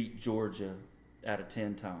beat Georgia out of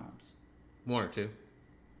 10 times? 1 or 2.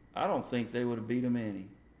 I don't think they would have beat them any.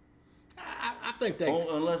 I think they.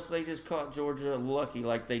 Unless they just caught Georgia lucky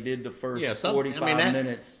like they did the first Yeah, 45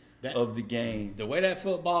 minutes of the game. The way that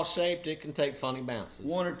football's shaped, it can take funny bounces.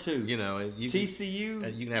 1 or 2. You know,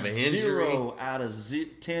 TCU, you can have an injury. 0 out of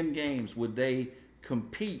 10 games would they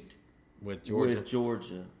compete with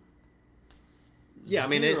Georgia. Yeah, I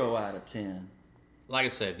mean, 0 out of 10. Like I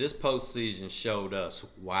said, this postseason showed us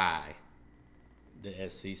why the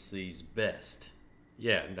SEC's best.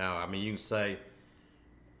 Yeah, now, I mean, you can say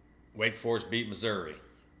Wake Forest beat Missouri.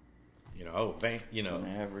 You know, It's an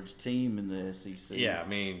average team in the SEC. Yeah, I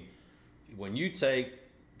mean, when you take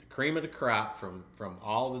the cream of the crop from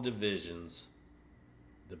all the divisions,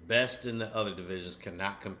 the best in the other divisions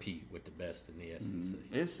cannot compete with the best in the SEC.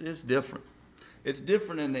 It's different. It's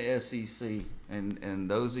different in the SEC, and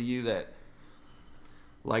those of you that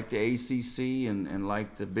like the ACC and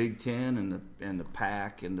like the Big Ten and the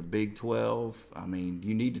Pac and the Big 12, I mean,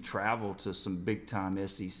 you need to travel to some big time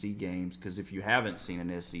SEC games, because if you haven't seen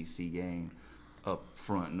an SEC game up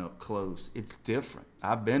front and up close, it's different.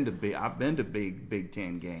 I've been to big Big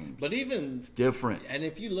Ten games, But even it's different. And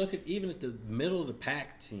if you look at even at the middle of the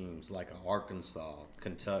pack teams like Arkansas,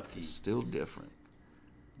 Kentucky, Still different.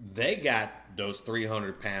 they got those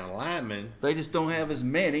 300-pound linemen They just don't have as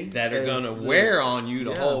many that are going to wear on you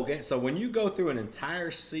the whole game. So when you go through an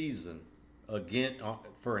entire season again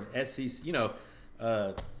for an SEC, you know,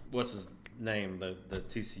 what's his name, the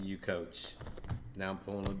TCU coach? Now I'm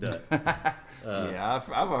pulling a Dut. Yeah,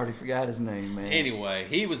 I've already forgot his name, man. Anyway,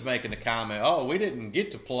 he was making a comment, oh, we didn't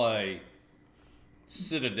get to play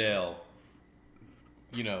Citadel,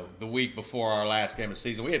 you know, the week before our last game of the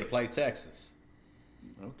season. We had to play Texas.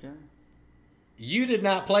 Okay. You did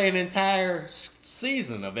not play an entire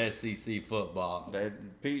season of SEC football.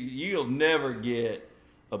 You'll never get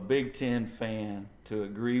a Big Ten fan to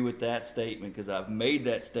agree with that statement, because I've made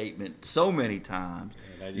that statement so many times.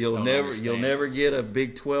 Yeah, You'll never get a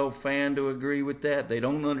Big 12 fan to agree with that. They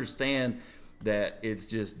don't understand that it's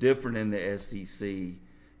just different in the SEC.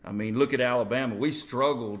 I mean, look at Alabama. We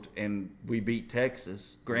struggled and we beat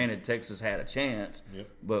Texas. Granted, Texas had a chance,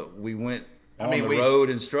 but we went on the road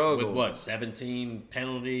and struggled. With what, 17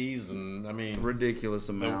 penalties? And I mean, ridiculous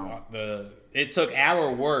amount. It took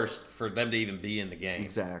our worst for them to even be in the game.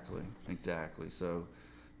 Exactly. So,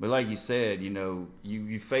 but like you said, you know,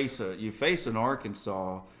 you face an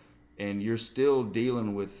Arkansas, and you're still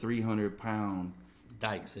dealing with 300-pound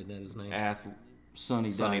Dykes, isn't that his name? Sonny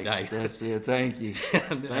Dykes. Dykes. That's it. Thank you.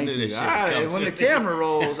 Thank you. When the camera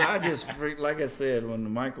rolls, I just like I said, when the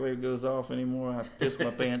microwave goes off anymore, I piss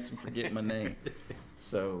my pants and forget my name.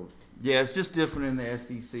 So yeah, it's just different in the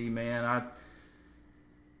SEC, man.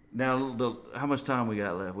 How much time we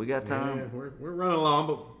got left? We got time? Yeah, we're running along,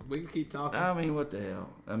 but we can keep talking. I mean, what the hell?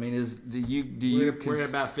 I mean, We're at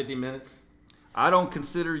about 50 minutes. I don't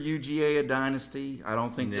consider UGA a dynasty. I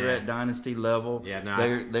don't think they're at dynasty level. Yeah,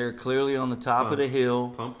 no, they're clearly on the top of the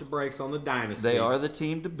hill. Pump the brakes on the dynasty. They are the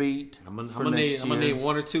team to beat. I'm gonna need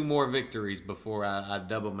 1 or 2 more victories before I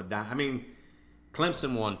double my dynasty. I mean,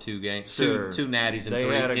 Clemson won 2 games, two natties in 3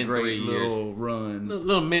 years. They had a great little run.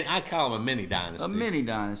 I call them a mini dynasty. A mini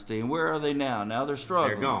dynasty. And where are they now? Now they're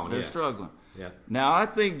struggling. They're gone. They're struggling. Yeah. Now I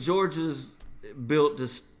think Georgia's built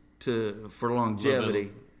for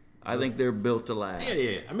longevity. I think they're built to last.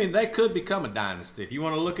 Yeah. I mean, they could become a dynasty. If you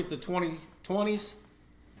want to look at the 2020s,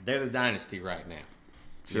 they're the dynasty right now.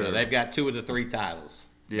 Sure. You know, they've got 2 of the 3 titles.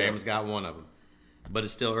 Yeah. Bama's got 1 of them. But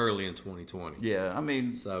it's still early in 2020. Yeah, I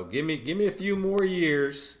mean... So give me a few more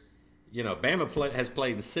years. You know, Bama has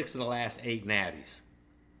played in 6 of the last 8 natties.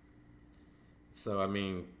 So, I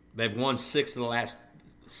mean, they've won 6 of the last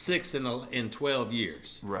 6 in 12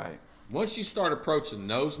 years. Right. Once you start approaching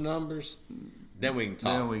those numbers... Then we can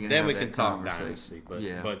talk. Then we can talk dynasty.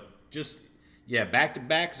 But just back to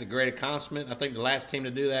back is a great accomplishment. I think the last team to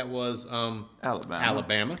do that was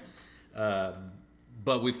Alabama.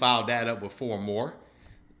 But we followed that up with 4 more.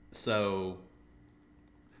 So,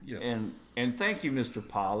 you know. And thank you, Mr.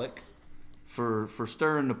 Pollock, for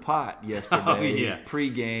stirring the pot yesterday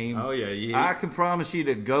pregame. Oh yeah. I can promise you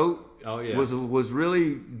the GOAT. Oh yeah. Was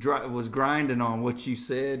really was grinding on what you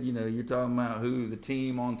said. You know, you're talking about who the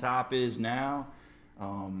team on top is now.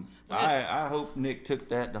 I hope Nick took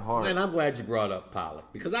that to heart. And I'm glad you brought up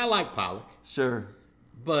Pollock, because I like Pollock. Sure.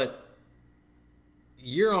 But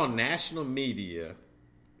you're on national media.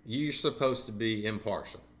 You're supposed to be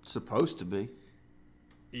impartial. Supposed to be.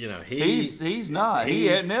 You know, he's not. He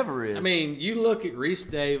never is. I mean, you look at Reese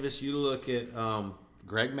Davis. You look at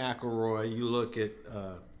Greg McElroy. You look at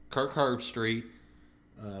Kirk Herbstreit,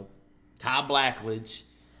 Ty Blackledge.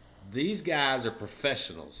 These guys are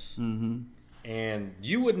professionals. Mm-hmm. And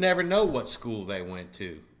you would never know what school they went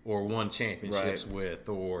to or won championships with.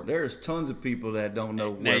 Or there's tons of people that don't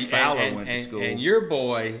know where Fowler went to school. And your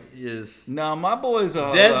boy is... No, my boy's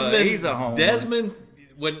a... Desmond, he's a homer. Desmond,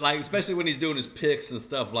 especially when he's doing his picks and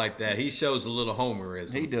stuff like that, he shows a little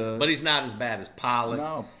homerism. He does. But he's not as bad as Pollock.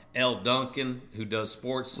 No. Elle Duncan, who does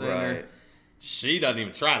Sports Center. Right. She doesn't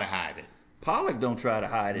even try to hide it. Pollock don't try to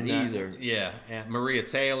hide it either. Yeah. And Maria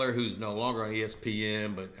Taylor, who's no longer on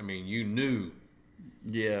ESPN, but, I mean, you knew.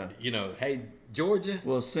 Yeah. You know, hey, Georgia.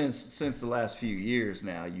 Well, since the last few years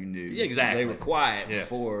now, you knew. Yeah, exactly. They were quiet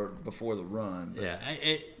before the run. But.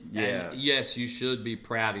 And yes, you should be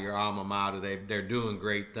proud of your alma mater. They're doing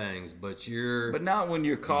great things, but But not when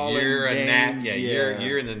you're calling games.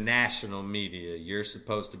 You're in the national media. You're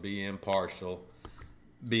supposed to be impartial.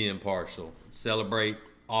 Be impartial. Celebrate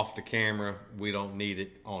off the camera. We don't need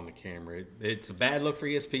it on the camera. It's a bad look for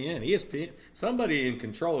ESPN. Somebody in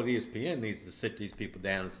control of ESPN needs to sit these people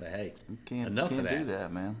down and say, "Hey, enough of that." Can't do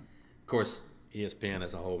that, man. Of course, ESPN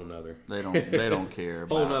is a whole nother. They don't care.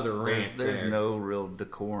 Whole nother rant. There's no real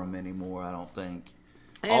decorum anymore. I don't think.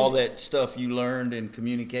 And all that stuff you learned in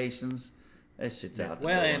communications, that shit's out the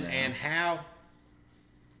door now. And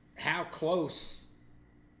how close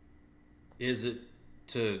is it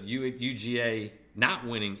to UGA not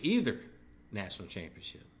winning either national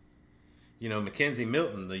championship? You know, Mackenzie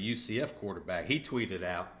Milton, the UCF quarterback, he tweeted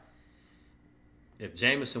out, if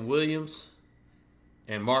Jamison Williams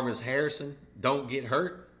and Marvin Harrison don't get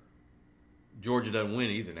hurt, Georgia doesn't win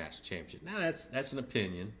either national championship. Now that's an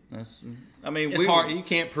opinion. It's hard. You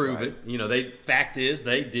can't prove it. You know, fact is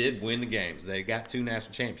they did win the games. They got 2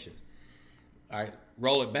 national championships. All right,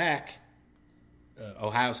 roll it back.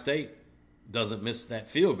 Ohio State doesn't miss that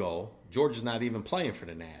field goal. Georgia's not even playing for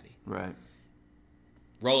the Natty. Right.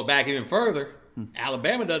 Roll it back even further.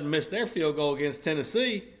 Alabama doesn't miss their field goal against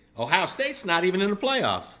Tennessee. Ohio State's not even in the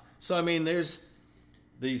playoffs. So, I mean, there's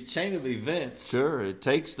these chain of events. Sure, it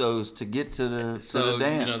takes those to get to the dance.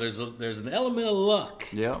 You know, there's an element of luck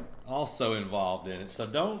also involved in it. So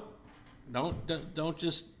don't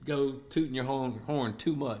just go tooting your horn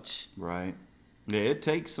too much. Right. Yeah, it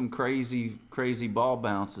takes some crazy ball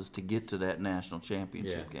bounces to get to that national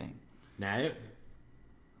championship game. Now,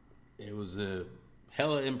 it was a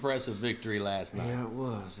hella impressive victory last night. Yeah, it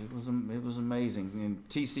was. It was amazing. And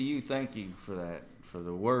TCU, thank you for that. For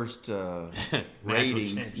the worst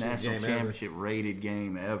ratings, national championship rated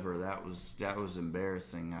game ever. That was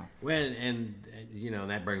embarrassing. Well, and you know,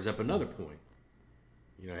 that brings up another point.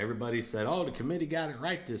 You know, everybody said, "Oh, the committee got it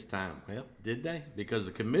right this time." Well, did they? Because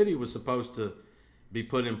the committee was supposed to be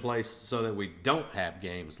put in place so that we don't have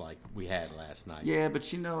games like we had last night. Yeah,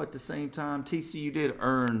 but you know, at the same time, TCU did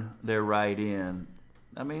earn their right in.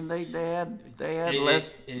 I mean, they had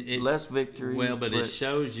less victories. Well, but it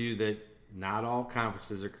shows you that not all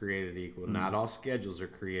conferences are created equal. Mm-hmm. Not all schedules are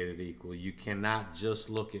created equal. You cannot just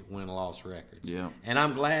look at win-loss records. Yeah. And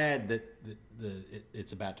I'm glad that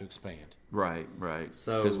it's about to expand. Right.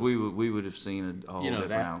 So because we would have seen a whole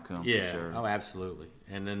different outcome for sure. Oh, absolutely.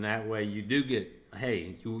 And then that way you do get,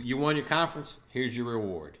 hey, you won your conference. Here's your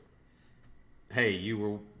reward. Hey, you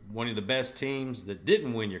were one of the best teams that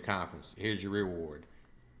didn't win your conference. Here's your reward.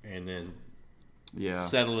 And then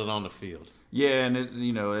settle it on the field. Yeah, and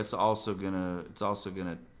it's also gonna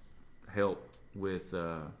help with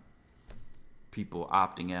people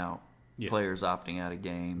opting out, players opting out of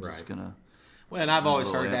games. Right. It's gonna. Well, and I've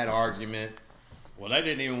always heard that argument. Well, they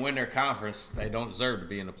didn't even win their conference. They don't deserve to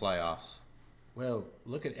be in the playoffs. Well,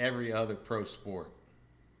 look at every other pro sport.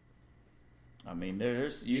 I mean,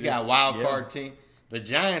 you got wild card team. The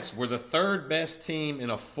Giants were the 3rd best team in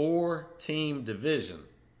a 4-team division,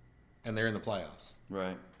 and they're in the playoffs.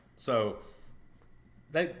 Right. So.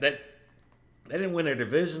 They didn't win their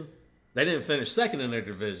division. They didn't finish 2nd in their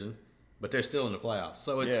division, but they're still in the playoffs.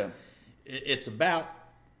 So it's about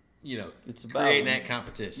creating that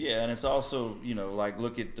competition. Yeah, and it's also like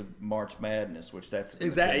look at the March Madness, which that's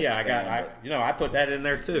exactly I put that in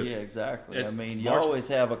there too. Yeah, exactly. I mean, you always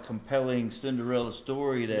have a compelling Cinderella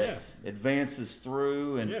story that advances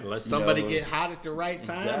through and let somebody get hot at the right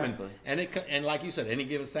time. Exactly. And like you said, any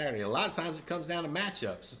given Saturday, a lot of times it comes down to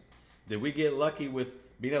matchups. Did we get lucky with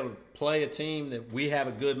being able to play a team that we have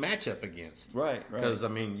a good matchup against? Right. Because, I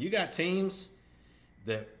mean, you got teams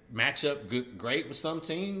that match up great with some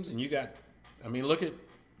teams, and you got I mean, look at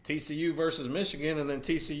TCU versus Michigan and then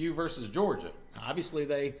TCU versus Georgia. Obviously,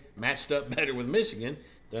 they matched up better with Michigan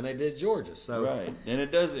than they did Georgia. So right, and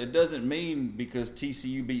it doesn't mean because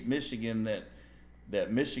TCU beat Michigan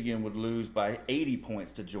that Michigan would lose by 80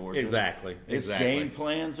 points to Georgia. Exactly. Its game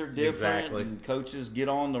plans are different, Exactly. and coaches get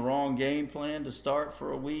on the wrong game plan to start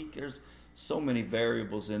for a week. There's so many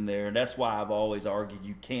variables in there, and that's why I've always argued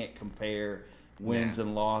you can't compare wins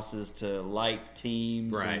and losses to like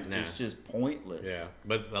teams. Right, It's just pointless. Yeah,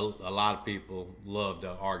 but a lot of people love to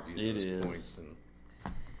argue those points. And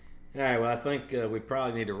all right, well, I think we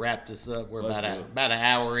probably need to wrap this up. We're about an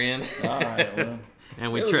hour in. All right, well.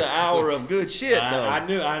 And It was an hour of good shit, though.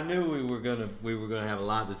 I knew we were gonna have a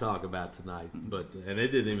lot to talk about tonight, and it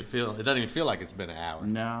doesn't even feel like it's been an hour.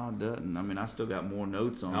 No, it doesn't. I mean, I still got more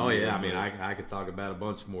notes on. Oh yeah, I mean, I could talk about a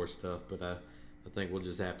bunch more stuff, but I think we'll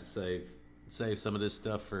just have to save some of this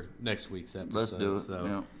stuff for next week's episode. Let's do it.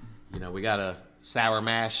 So, we got a sour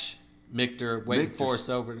mash Michter waiting for us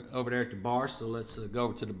over there at the bar. So let's go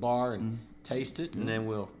over to the bar and taste it, and then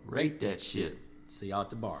we'll rate that shit. See y'all at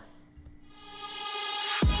the bar.